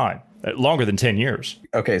long time. Longer than 10 years.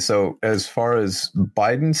 Okay, so as far as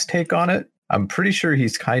Biden's take on it, I'm pretty sure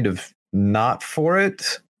he's kind of not for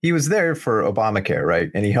it. He was there for Obamacare, right?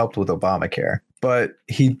 And he helped with Obamacare. But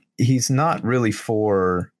he's not really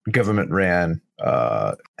for government-ran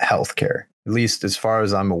healthcare, at least as far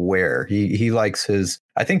as I'm aware. He likes his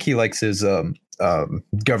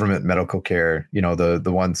government medical care, the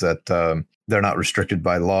ones that they're not restricted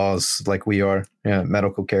by laws like we are,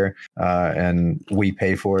 medical care, and we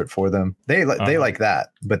pay for it for them. They like that,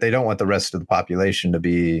 but they don't want the rest of the population to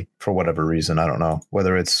be, for whatever reason, I don't know,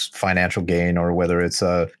 whether it's financial gain or whether it's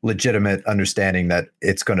a legitimate understanding that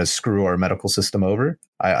it's going to screw our medical system over.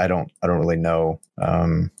 I don't really know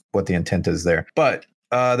what the intent is there, but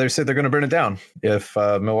they said they're going to burn it down if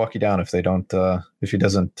Milwaukee down if he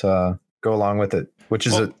doesn't go along with it, which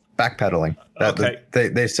is backpedaling.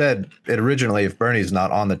 They said it originally, if Bernie's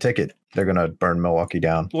not on the ticket, they're going to burn Milwaukee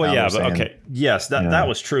down. Well, yeah, but okay. Yes, that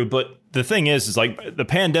was true. But the thing is like the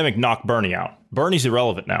pandemic knocked Bernie out. Bernie's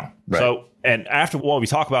irrelevant now. Right. So, and after what we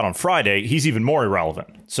talk about on Friday, he's even more irrelevant.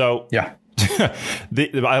 So, yeah.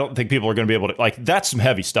 I don't think people are going to be able to, like, that's some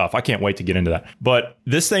heavy stuff. I can't wait to get into that. But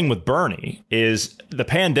this thing with Bernie is the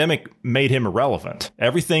pandemic made him irrelevant.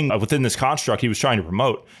 Everything within this construct he was trying to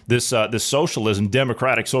promote, this socialism,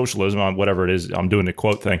 democratic socialism, whatever it is, I'm doing the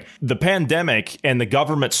quote thing. The pandemic and the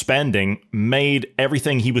government spending made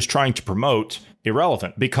everything he was trying to promote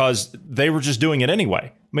irrelevant because they were just doing it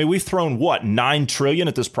anyway. I mean, we've thrown what, $9 trillion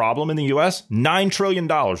at this problem in the U.S.? $9 trillion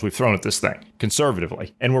we've thrown at this thing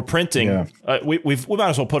conservatively, and we're printing. Yeah. We might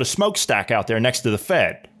as well put a smokestack out there next to the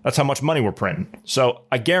Fed. That's how much money we're printing. So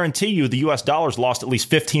I guarantee you, the U.S. dollar's lost at least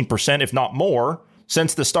 15%, if not more,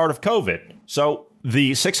 since the start of COVID. So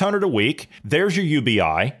the $600 a week, there's your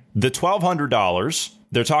UBI. The $1,200,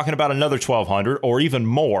 they're talking about another $1,200 or even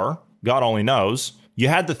more. God only knows. You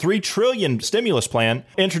had the $3 trillion stimulus plan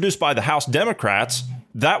introduced by the House Democrats.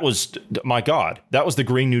 That was, my God, that was the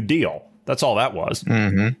Green New Deal. That's all that was.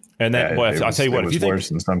 Mm-hmm. And then, I'll tell you what, if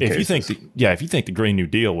you think the Green New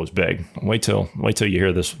Deal was big, wait till you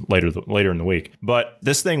hear this later in the week. But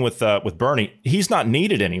this thing with Bernie, he's not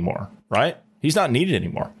needed anymore, right? He's not needed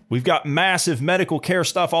anymore. We've got massive medical care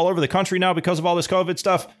stuff all over the country now because of all this COVID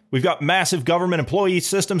stuff. We've got massive government employee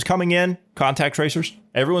systems coming in, contact tracers.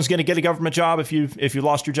 Everyone's going to get a government job if you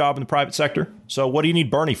lost your job in the private sector. So what do you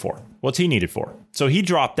need Bernie for? What's he needed for? So he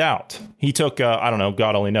dropped out. He took, I don't know,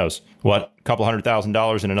 God only knows, what, a couple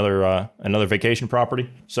 $100,000 in another vacation property.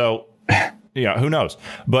 So, yeah, who knows?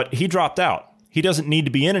 But he dropped out. He doesn't need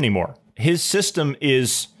to be in anymore. His system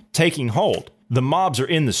is taking hold. The mobs are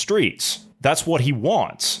in the streets. That's what he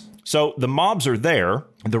wants. So the mobs are there.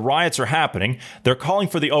 The riots are happening. They're calling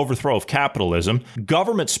for the overthrow of capitalism.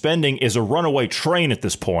 Government spending is a runaway train at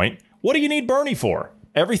this point. What do you need Bernie for?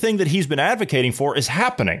 Everything that he's been advocating for is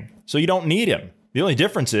happening. So you don't need him. The only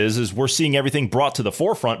difference is we're seeing everything brought to the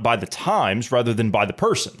forefront by the Times rather than by the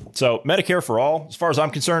person. So Medicare for all, as far as I'm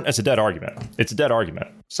concerned, it's a dead argument. It's a dead argument.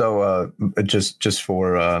 So just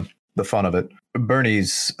for the fun of it,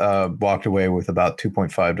 Bernie's walked away with about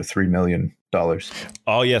 $2.5 to $3 million.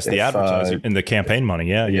 Oh, yes, the advertiser and the campaign money.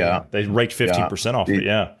 Yeah. They raked 15% off it.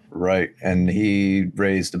 Yeah. Right. And he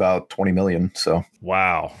raised about $20 million. So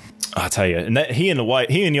wow. I'll tell you. And he and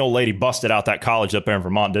the old lady busted out that college up there in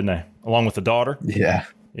Vermont, didn't they? Along with the daughter. Yeah.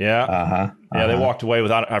 Yeah. Yeah. They walked away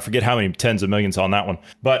without, I forget how many tens of millions on that one.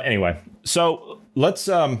 But anyway, so let's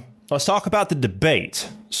talk about the debate.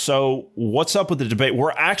 So what's up with the debate?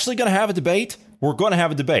 We're actually going to have a debate. We're going to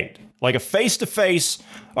have a debate, like a face-to-face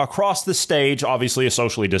across the stage, obviously a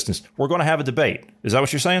socially distanced. We're going to have a debate. Is that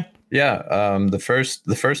what you're saying? Yeah. The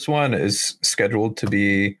first one is scheduled to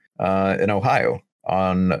be in Ohio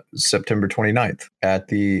on September 29th at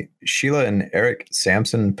the Sheila and Eric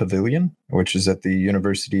Sampson Pavilion, which is at the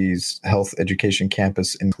university's health education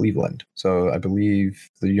campus in Cleveland. So I believe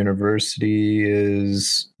the university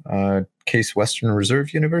is Case Western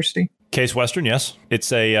Reserve University. Case Western, yes.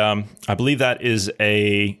 It's I believe that is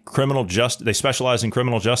a criminal justice. They specialize in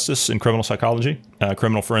criminal justice and criminal psychology,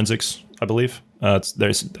 criminal forensics, I believe. That's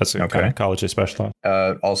the kind of college they specialize.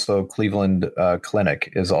 Also, Cleveland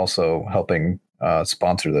Clinic is also helping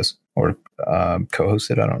sponsor this or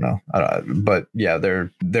co-host it. I don't know, but yeah,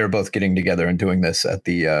 they're both getting together and doing this at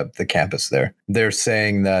the campus there. They're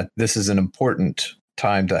saying that this is an important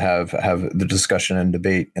time to have the discussion and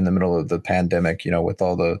debate in the middle of the pandemic, with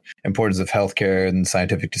all the importance of healthcare and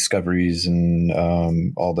scientific discoveries and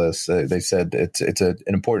all this. They said it's an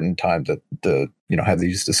important time to have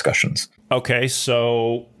these discussions. Okay,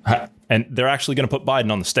 so and they're actually going to put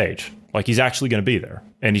Biden on the stage, like he's actually going to be there,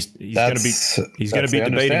 and he's going to be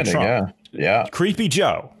debating Trump. Yeah. Creepy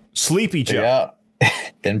Joe, Sleepy Joe, yeah,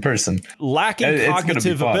 in person, lacking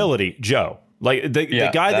cognitive ability, Joe. Like the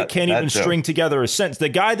guy that can't even string together a sentence. The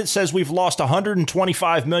guy that says we've lost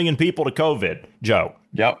 125 million people to COVID, Joe.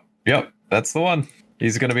 Yep. That's the one.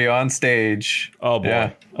 He's going to be on stage. Oh, boy.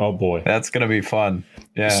 Yeah. Oh, boy. That's going to be fun.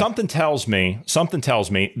 Yeah. Something tells me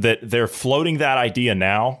that they're floating that idea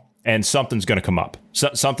now, and something's going to come up.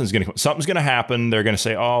 Something's going to happen. They're going to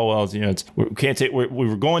say, "Oh, well, we can't take. We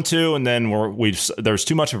were going to, and then there's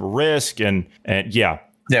too much of a risk, and yeah."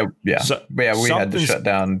 Yeah. So, we had to shut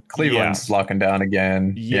down. Cleveland's locking down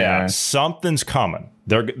again. Yeah. Something's coming.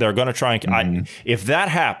 They're going to try and if that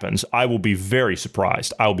happens, I will be very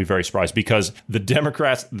surprised. I will be very surprised because the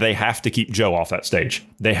Democrats, they have to keep Joe off that stage.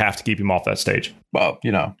 They have to keep him off that stage. Well,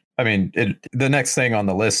 I mean, the next thing on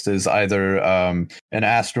the list is either an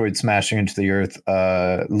asteroid smashing into the Earth,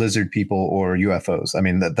 lizard people, or UFOs. I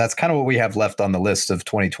mean, that's kind of what we have left on the list of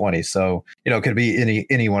 2020. So, it could be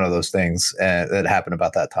any one of those things that happened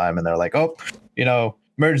about that time. And they're like, oh,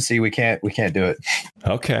 emergency. We can't do it.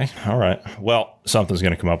 Okay. All right. Well, something's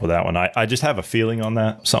going to come up with that one. I just have a feeling on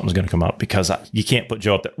that. Something's going to come up because you can't put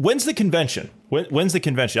Joe up there. When's the convention? When's the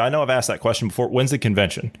convention? I know I've asked that question before. When's the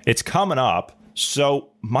convention? It's coming up. So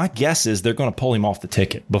my guess is they're going to pull him off the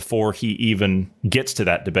ticket before he even gets to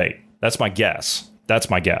that debate. That's my guess.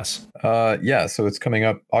 Yeah. So it's coming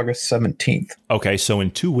up August 17th. Okay. So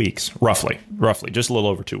in 2 weeks, roughly, just a little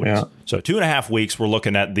over 2 weeks. Yeah. So 2.5 weeks, we're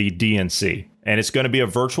looking at the DNC, and it's going to be a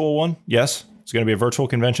virtual one. Yes. It's going to be a virtual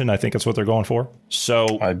convention. I think that's what they're going for.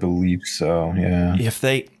 So I believe so. Yeah. If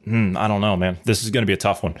they, I don't know, man. This is going to be a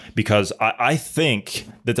tough one because I think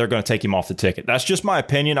that they're going to take him off the ticket. That's just my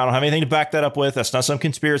opinion. I don't have anything to back that up with. That's not some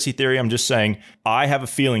conspiracy theory. I'm just saying I have a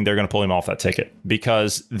feeling they're going to pull him off that ticket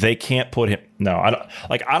because they can't put him. No, I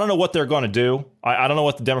don't know what they're going to do. I don't know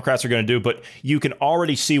what the Democrats are going to do, but you can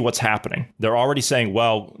already see what's happening. They're already saying,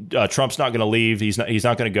 well, Trump's not going to leave. He's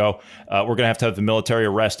not going to go. We're going to have the military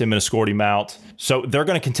arrest him and escort him out. So they're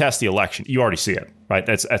going to contest the election. You already see it, right?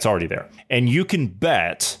 That's already there. And you can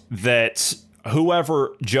bet that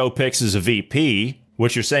whoever Joe picks as a VP,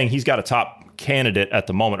 which you're saying he's got a top candidate at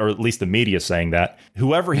the moment, or at least the media is saying that,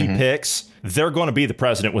 whoever he picks, they're going to be the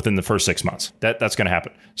president within the first 6 months. That's going to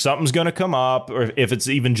happen. Something's going to come up, or if it's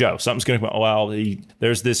even Joe, something's going to come up. Well,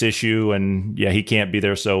 there's this issue, and yeah, he can't be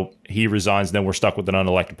there, so he resigns. Then we're stuck with an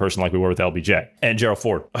unelected person like we were with LBJ and Gerald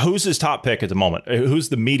Ford. Who's his top pick at the moment? Who's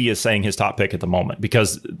the media saying his top pick at the moment?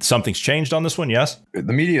 Because something's changed on this one, yes?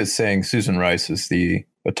 The media is saying Susan Rice is the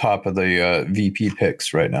top of the VP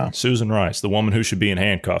picks right now. Susan Rice, the woman who should be in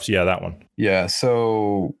handcuffs. Yeah, that one. Yeah,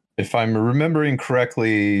 so if I'm remembering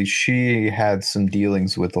correctly, she had some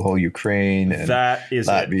dealings with the whole Ukraine and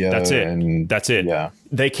Latvia. That's it. Yeah.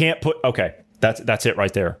 They can't put, okay. That's it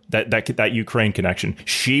right there. That Ukraine connection.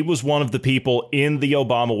 She was one of the people in the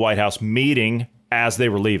Obama White House meeting as they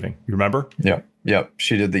were leaving. You remember? Yep.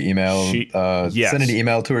 She did the email, sent an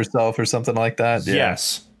email to herself or something like that. Yeah.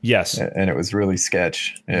 Yes. And it was really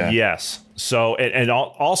sketch. Yeah. Yes. So, and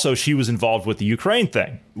also she was involved with the Ukraine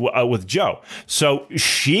thing with Joe. So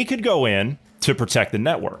she could go in to protect the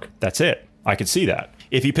network. That's it. I could see that.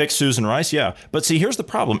 If he picks Susan Rice, yeah. But see, here's the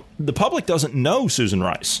problem. The public doesn't know Susan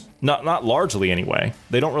Rice. Not largely anyway.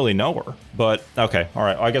 They don't really know her. But okay, all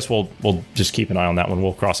right. I guess we'll just keep an eye on that one.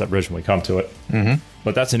 We'll cross that bridge when we come to it.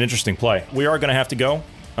 But that's an interesting play. We are going to have to go.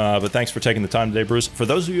 But thanks for taking the time today, Bruce. For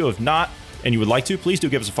those of you who have not and you would like to, please do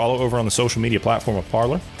give us a follow over on the social media platform of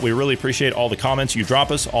Parler. We really appreciate all the comments you drop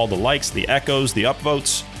us, all the likes, the echoes, the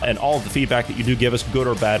upvotes, and all of the feedback that you do give us, good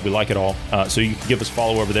or bad. We like it all. So you can give us a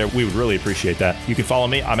follow over there. We would really appreciate that. You can follow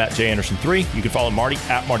me. I'm at JAnderson3. You can follow Marty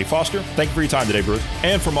at Marty Foster. Thank you for your time today, Bruce.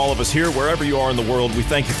 And from all of us here, wherever you are in the world, we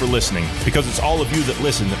thank you for listening, because it's all of you that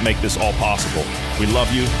listen that make this all possible. We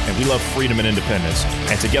love you, and we love freedom and independence.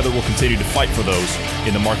 And together we'll continue to fight for those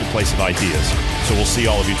in the marketplace of ideas. So we'll see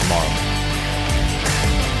all of you tomorrow.